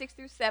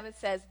 1:6-7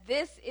 says,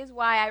 "This is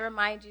why I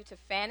remind you to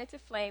fan into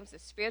flames the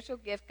spiritual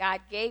gift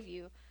God gave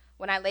you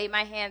when I laid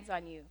my hands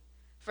on you.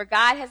 For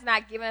God has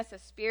not given us a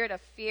spirit of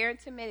fear and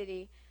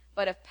timidity,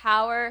 but of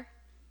power,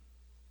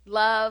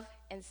 love,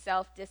 and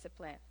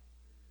self-discipline."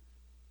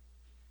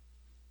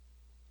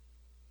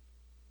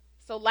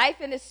 So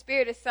life in the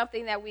Spirit is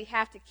something that we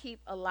have to keep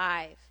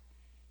alive.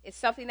 It's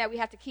something that we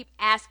have to keep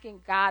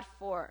asking God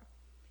for.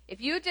 If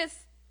you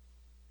just,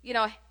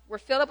 were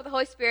filled up with the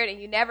Holy Spirit and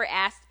you never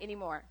asked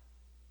anymore,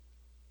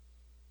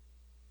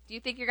 do you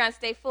think you're going to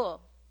stay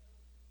full?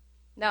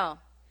 No.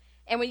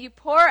 And when you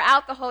pour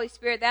out the Holy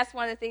Spirit, that's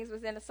one of the things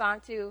was in the song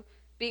too,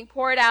 being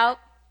poured out,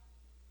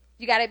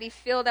 you got to be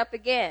filled up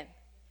again.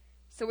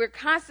 So we're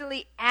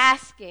constantly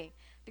asking,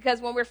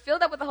 because when we're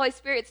filled up with the Holy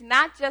Spirit, it's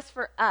not just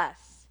for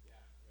us,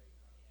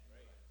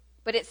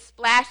 but it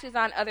splashes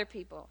on other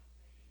people.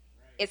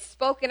 It's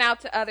spoken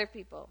out to other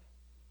people.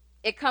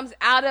 It comes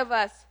out of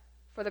us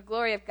for the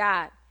glory of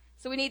God.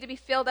 So we need to be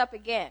filled up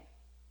again.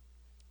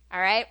 All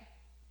right?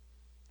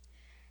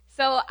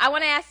 So I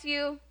want to ask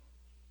you,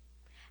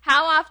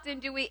 how often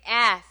do we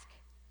ask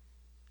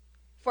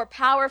for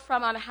power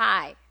from on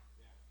high,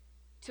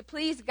 to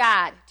please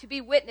God, to be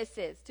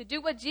witnesses, to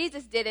do what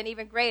Jesus did and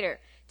even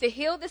greater, to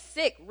heal the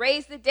sick,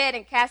 raise the dead,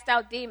 and cast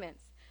out demons,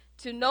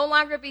 to no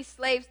longer be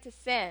slaves to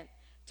sin,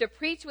 to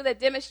preach with a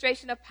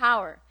demonstration of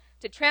power,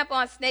 to trample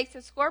on snakes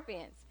and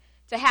scorpions,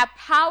 to have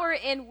power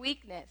in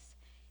weakness,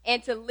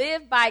 and to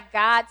live by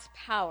God's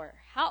power?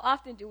 How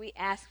often do we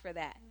ask for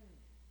that?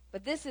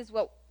 But this is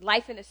what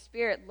life in the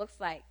Spirit looks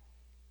like,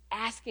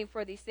 asking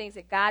for these things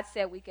that God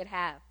said we could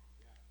have.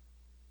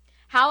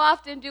 How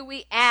often do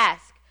we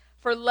ask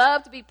for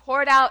love to be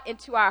poured out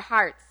into our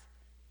hearts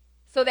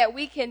so that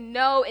we can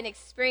know and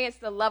experience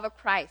the love of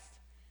Christ,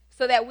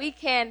 so that we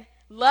can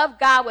love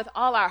God with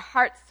all our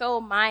heart, soul,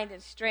 mind,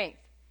 and strength,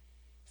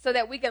 so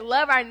that we can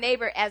love our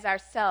neighbor as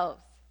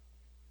ourselves,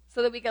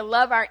 so that we can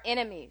love our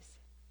enemies,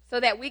 so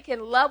that we can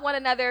love one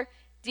another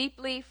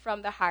deeply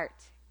from the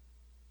heart?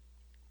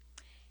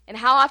 And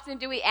how often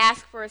do we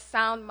ask for a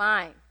sound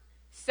mind,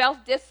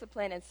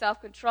 self-discipline, and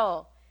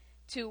self-control,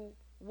 to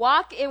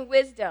walk in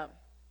wisdom,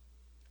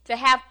 to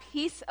have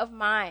peace of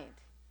mind,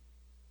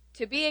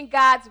 to be in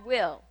God's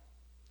will,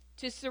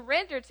 to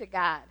surrender to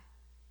God,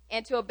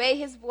 and to obey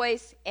his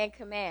voice and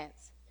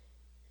commands?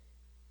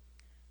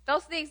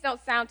 Those things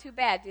don't sound too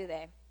bad, do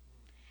they?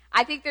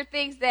 I think they're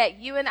things that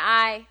you and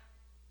I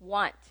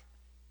want.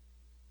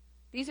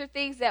 These are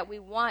things that we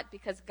want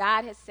because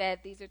God has said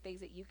these are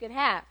things that you can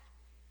have.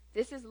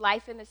 This is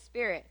life in the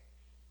Spirit.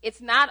 It's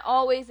not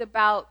always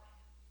about,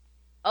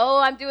 oh,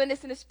 I'm doing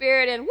this in the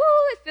Spirit and woo,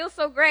 it feels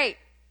so great.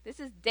 This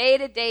is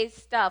day-to-day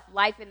stuff,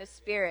 life in the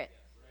Spirit.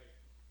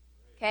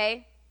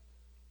 Okay?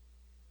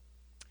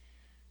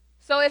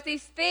 So if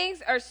these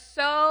things are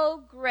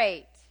so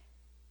great,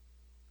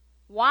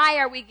 why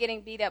are we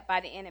getting beat up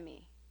by the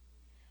enemy?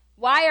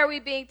 Why are we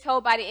being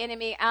told by the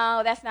enemy,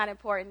 oh, that's not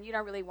important, you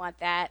don't really want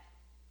that?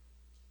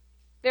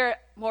 There are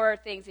more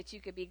things that you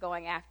could be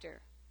going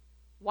after.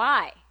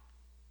 Why?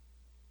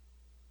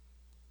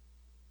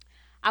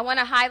 I want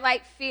to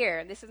highlight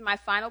fear. This is my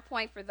final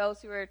point for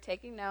those who are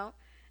taking note.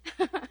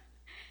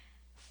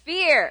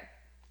 Fear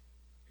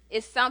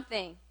is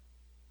something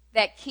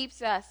that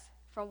keeps us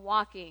from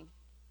walking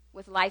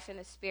with life in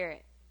the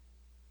Spirit.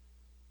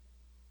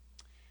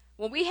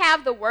 When we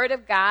have the Word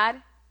of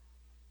God,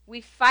 we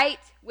fight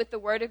with the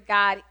Word of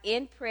God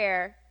in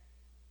prayer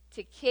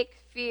to kick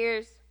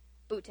fear's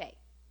booty.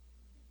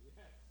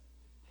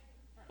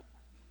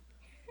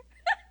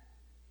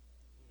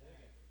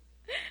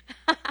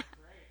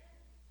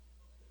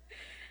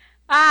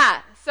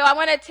 So I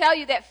want to tell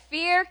you that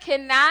fear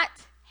cannot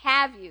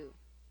have you,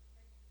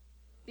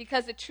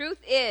 because the truth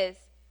is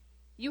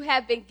you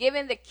have been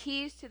given the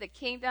keys to the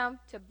kingdom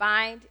to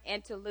bind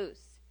and to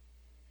loose.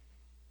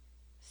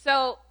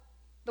 So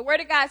the Word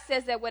of God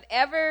says that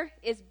whatever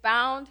is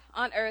bound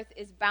on earth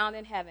is bound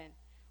in heaven.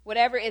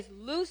 Whatever is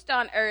loosed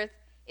on earth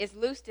is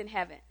loosed in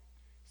heaven.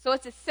 So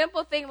it's a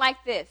simple thing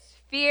like this.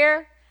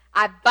 Fear,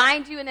 I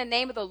bind you in the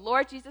name of the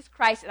Lord Jesus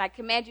Christ, and I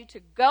command you to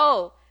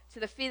go to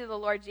the feet of the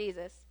Lord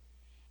Jesus.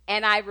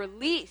 And I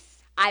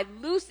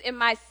loose in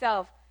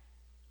myself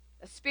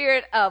a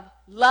spirit of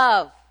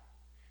love,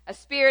 a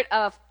spirit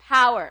of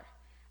power,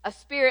 a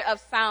spirit of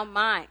sound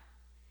mind.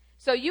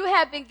 So you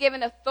have been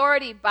given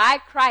authority by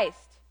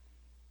Christ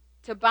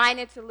to bind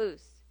and to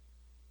loose.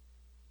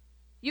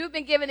 You've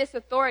been given this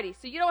authority,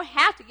 so you don't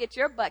have to get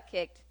your butt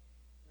kicked.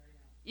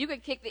 You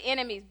can kick the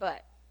enemy's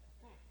butt.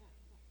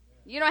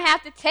 You don't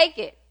have to take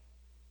it.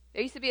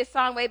 There used to be a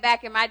song way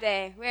back in my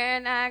day. We're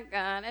not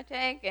gonna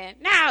take it.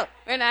 No,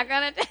 we're not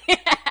gonna take it.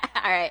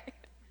 All right.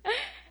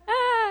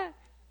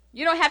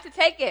 You don't have to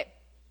take it.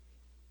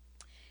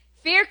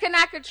 Fear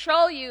cannot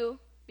control you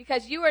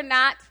because you are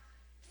not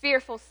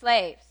fearful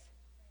slaves.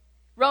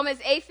 Romans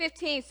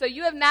 8:15, so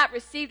you have not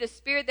received a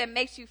spirit that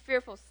makes you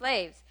fearful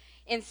slaves.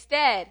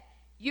 Instead,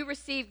 you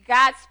received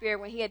God's Spirit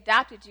when he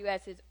adopted you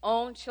as his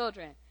own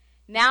children.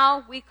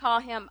 Now we call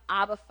him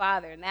Abba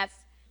Father, and that's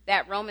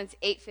that Romans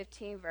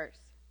 8:15 verse.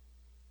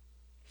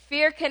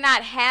 Fear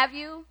cannot have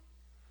you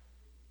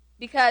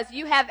because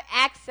you have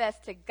access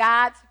to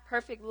God's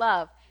perfect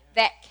love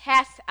that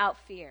casts out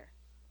fear.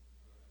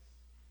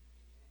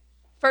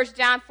 1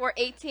 John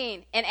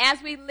 4:18, and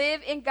as we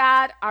live in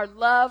God, our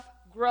love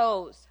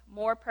grows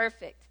more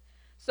perfect.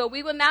 So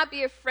we will not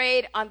be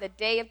afraid on the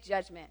day of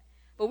judgment,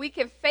 but we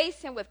can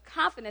face him with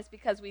confidence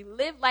because we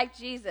live like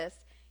Jesus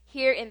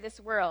here in this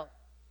world.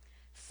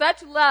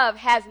 Such love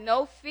has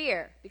no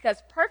fear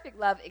because perfect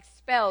love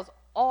expels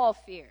all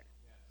fear.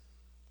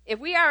 If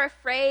we are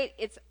afraid,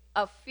 it's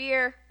a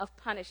fear of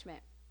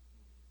punishment.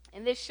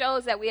 And this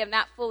shows that we have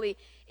not fully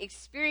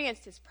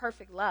experienced his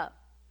perfect love.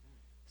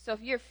 So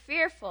if you're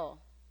fearful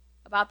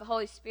about the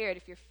Holy Spirit,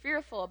 if you're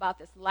fearful about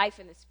this life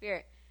in the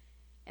Spirit,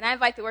 and I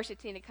invite the worship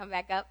team to come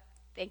back up.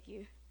 Thank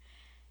you.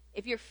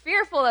 If you're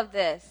fearful of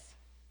this,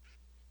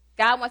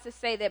 God wants to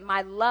say that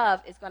my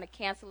love is going to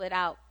cancel it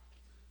out.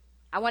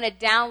 I want to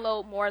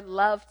download more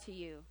love to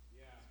you.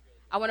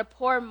 I want to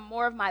pour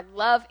more of my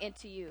love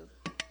into you.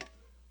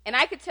 And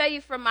I could tell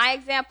you from my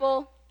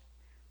example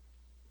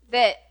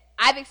that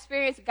I've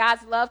experienced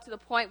God's love to the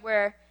point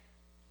where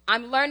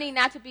I'm learning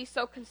not to be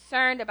so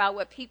concerned about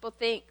what people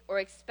think or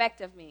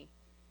expect of me.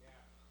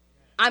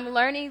 I'm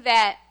learning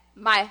that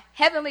my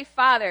Heavenly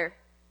Father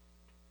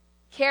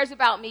cares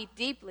about me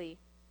deeply,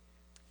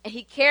 and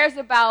He cares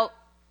about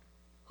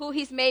who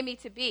He's made me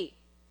to be.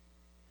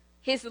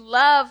 His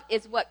love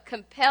is what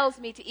compels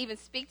me to even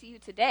speak to you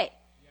today.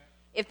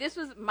 If this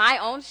was my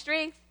own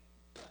strength,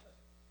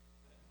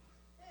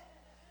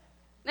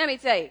 let me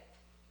tell you,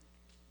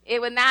 it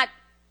would not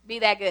be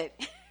that good.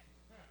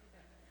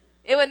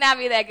 It would not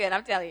be that good,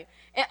 I'm telling you.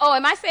 And, oh,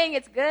 am I saying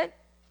it's good?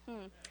 All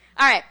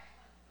right.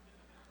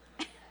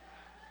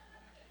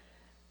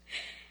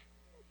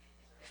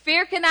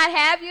 Fear cannot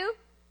have you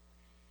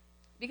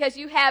because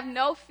you have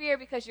no fear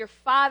because your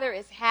Father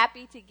is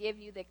happy to give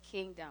you the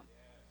kingdom.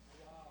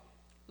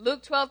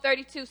 Luke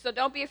 12:32. So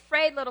don't be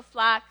afraid, little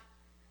flock,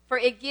 for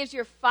it gives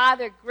your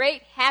Father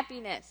great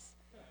happiness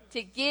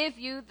to give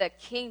you the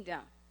kingdom.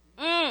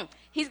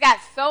 He's got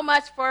so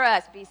much for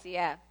us,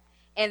 BCF.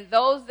 And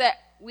those that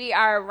we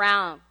are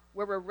around,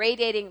 where we're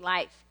radiating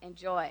life and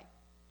joy.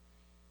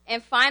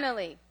 And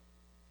finally,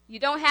 you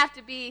don't have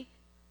to be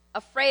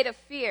afraid of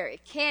fear.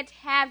 It can't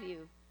have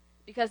you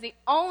because the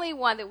only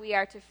one that we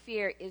are to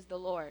fear is the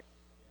Lord.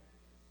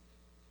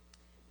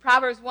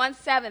 Proverbs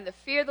 1:7, the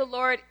fear of the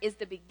Lord is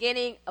the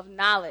beginning of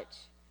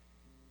knowledge.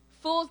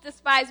 Fools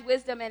despise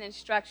wisdom and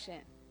instruction.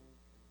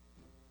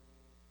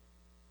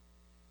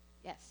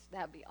 Yes,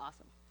 that would be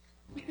awesome.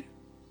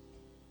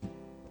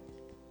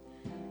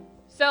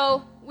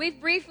 So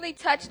we've briefly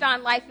touched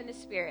on life in the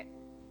Spirit.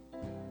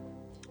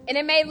 And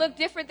it may look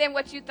different than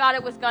what you thought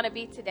it was going to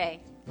be today.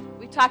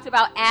 We talked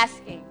about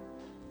asking.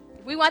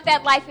 If we want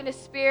that life in the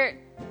Spirit,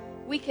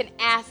 we can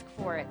ask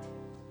for it.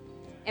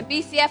 And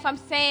BCF, I'm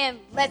saying,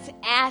 let's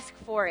ask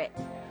for it.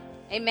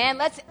 Amen?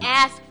 Let's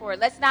ask for it.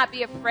 Let's not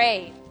be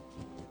afraid.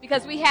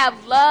 Because we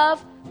have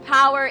love,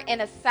 power,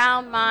 and a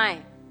sound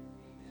mind.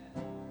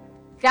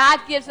 God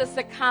gives us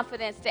the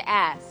confidence to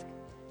ask.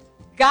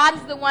 God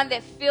is the one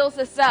that fills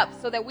us up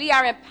so that we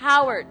are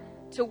empowered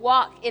to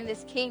walk in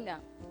this kingdom.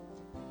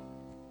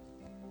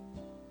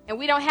 And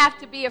we don't have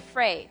to be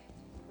afraid.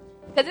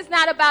 Because it's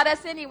not about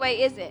us anyway,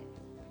 is it?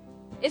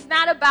 It's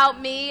not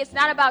about me. It's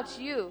not about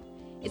you.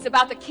 It's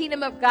about the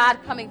kingdom of God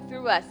coming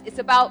through us. It's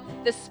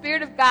about the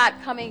Spirit of God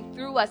coming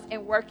through us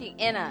and working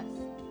in us.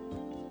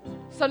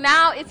 So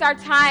now it's our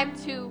time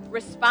to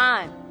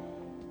respond.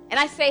 And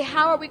I say,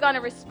 how are we going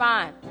to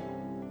respond?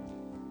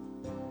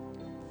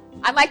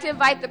 I'd like to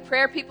invite the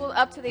prayer people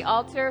up to the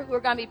altar who are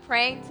going to be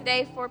praying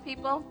today for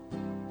people.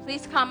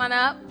 Please come on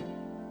up.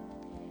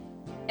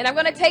 And I'm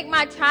going to take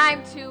my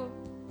time to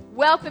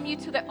welcome you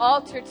to the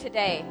altar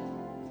today,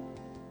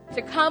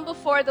 to come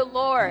before the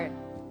Lord.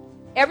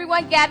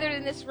 Everyone gathered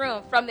in this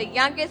room, from the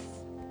youngest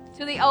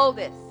to the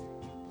oldest,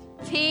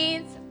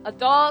 teens,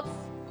 adults,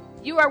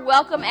 you are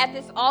welcome at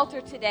this altar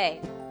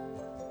today.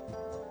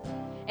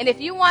 And if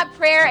you want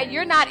prayer and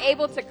you're not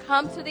able to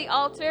come to the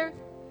altar,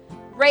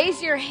 raise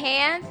your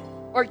hand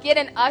or get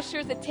an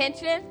usher's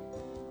attention,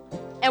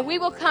 and we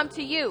will come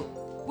to you.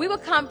 We will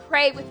come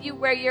pray with you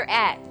where you're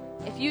at.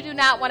 If you do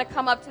not want to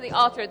come up to the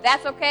altar,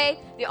 that's okay.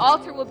 The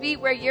altar will be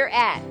where you're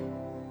at.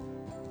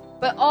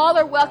 But all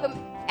are welcome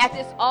at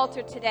this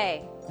altar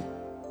today.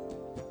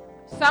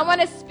 So I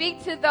want to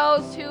speak to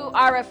those who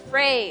are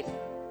afraid,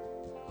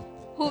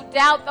 who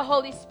doubt the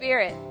Holy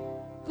Spirit,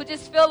 who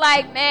just feel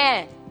like,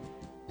 man,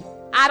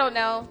 I don't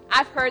know.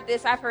 I've heard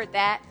this, I've heard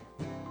that.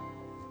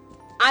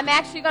 I'm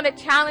actually going to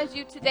challenge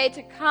you today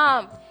to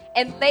come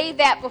and lay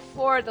that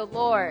before the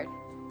Lord.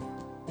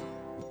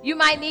 You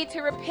might need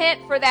to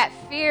repent for that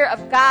fear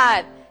of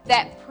God,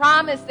 that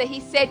promise that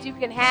He said you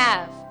can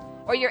have,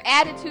 or your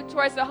attitude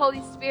towards the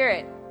Holy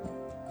Spirit.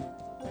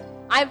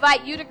 I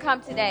invite you to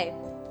come today.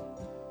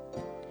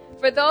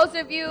 For those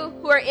of you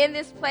who are in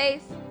this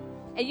place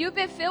and you've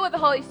been filled with the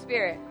Holy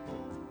Spirit,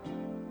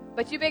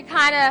 but you've been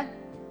kind of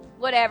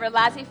whatever,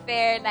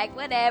 laissez-faire, like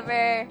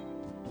whatever.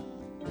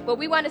 But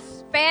we want to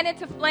fan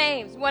into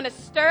flames. We want to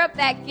stir up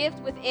that gift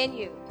within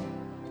you.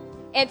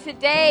 And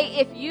today,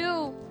 if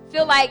you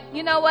feel like,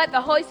 you know what,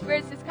 the Holy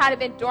Spirit's just kind of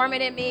been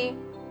dormant in me,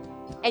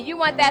 and you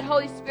want that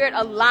Holy Spirit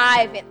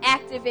alive and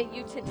active in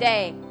you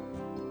today,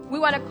 we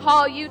want to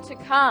call you to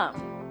come.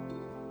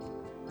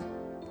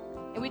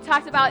 And we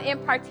talked about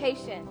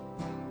impartation.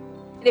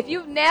 And if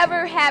you've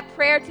never had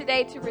prayer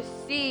today to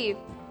receive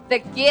the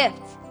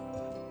gift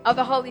of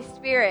the Holy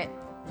Spirit,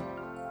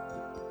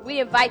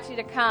 we invite you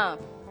to come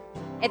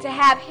and to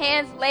have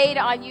hands laid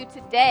on you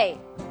today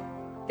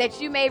that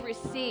you may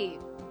receive.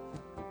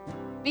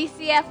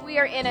 BCF, we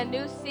are in a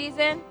new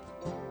season.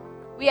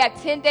 We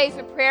have 10 days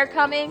of prayer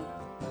coming.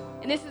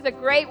 And this is a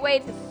great way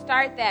to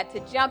start that, to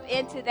jump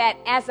into that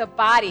as a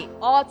body,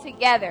 all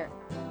together.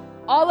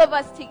 All of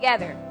us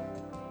together.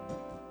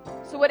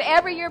 So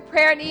whatever your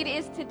prayer need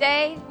is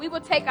today, we will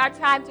take our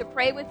time to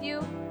pray with you.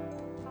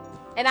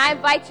 And I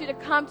invite you to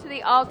come to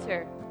the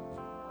altar.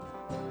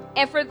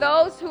 And for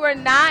those who are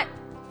not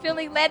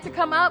feeling led to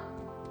come up,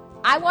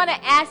 I want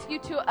to ask you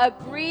to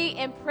agree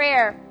in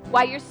prayer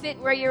while you're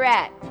sitting where you're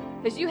at.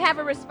 Because you have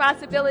a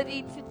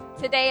responsibility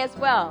today as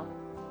well.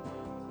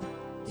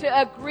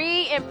 To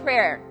agree in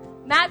prayer.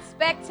 Not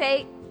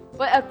spectate,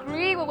 but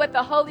agree with what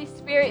the Holy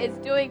Spirit is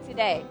doing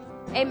today.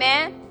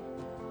 Amen?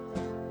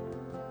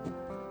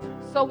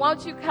 So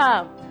won't you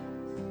come?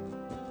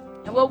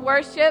 And we'll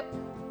worship.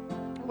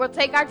 We'll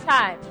take our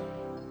time.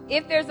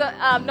 If there's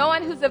no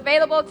one who's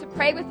available to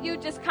pray with you,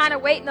 just kind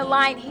of wait in the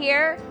line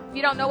here. If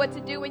you don't know what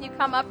to do when you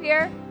come up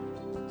here,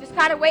 just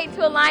kind of wait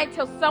until a line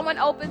till someone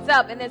opens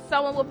up, and then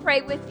someone will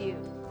pray with you.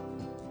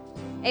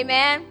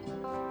 Amen?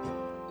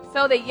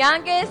 So the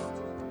youngest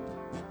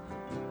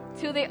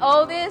to the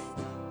oldest,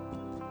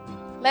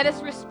 let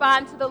us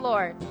respond to the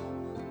Lord.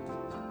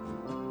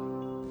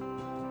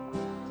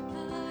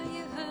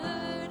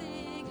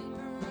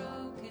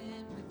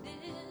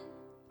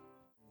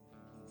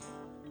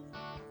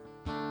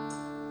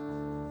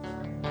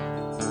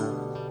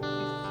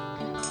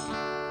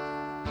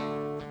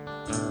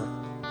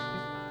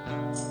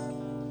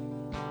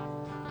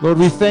 Lord,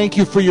 we thank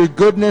you for your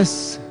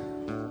goodness,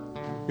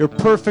 your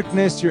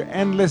perfectness, your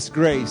endless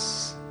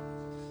grace.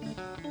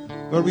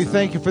 Lord, we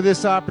thank you for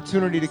this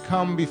opportunity to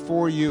come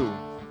before you.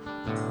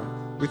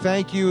 We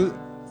thank you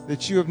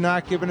that you have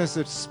not given us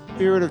a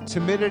spirit of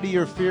timidity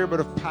or fear, but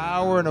of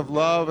power and of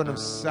love and of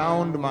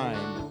sound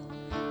mind.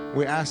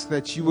 We ask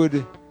that you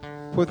would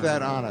put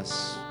that on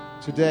us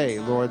today,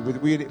 Lord,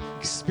 that we'd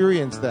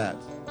experience that.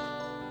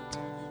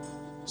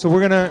 So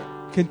we're going to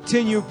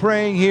continue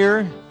praying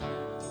here.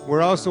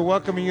 We're also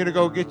welcoming you to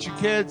go get your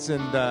kids and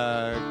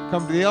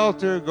come to the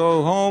altar,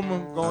 go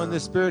home, go in the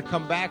Spirit,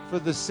 come back for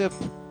the SIP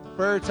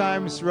prayer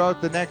times throughout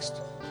the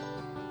next,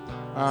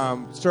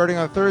 starting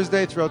on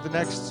Thursday, throughout the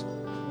next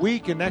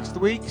week and next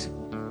week.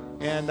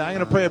 And I'm going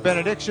to pray a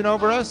benediction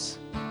over us.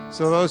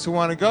 So those who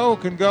want to go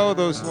can go.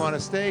 Those who want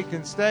to stay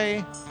can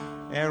stay.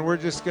 And we're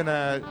just going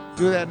to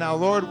do that now.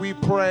 Lord, we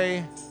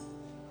pray.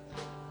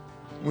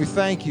 We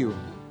thank you.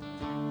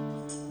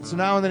 So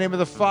now in the name of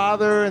the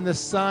Father and the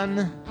Son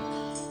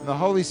and the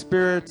Holy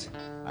Spirit,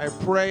 I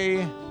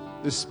pray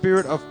the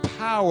spirit of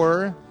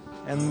power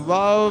and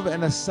love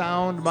and a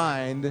sound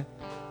mind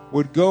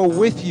would go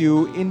with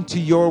you into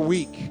your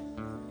week.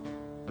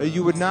 That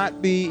you would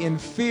not be in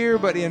fear,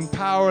 but in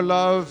power,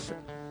 love,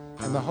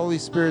 and the Holy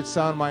Spirit's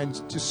sound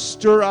mind to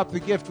stir up the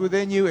gift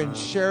within you and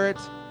share it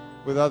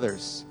with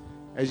others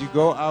as you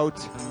go out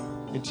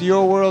into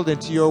your world,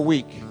 into your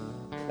week.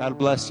 God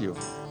bless you.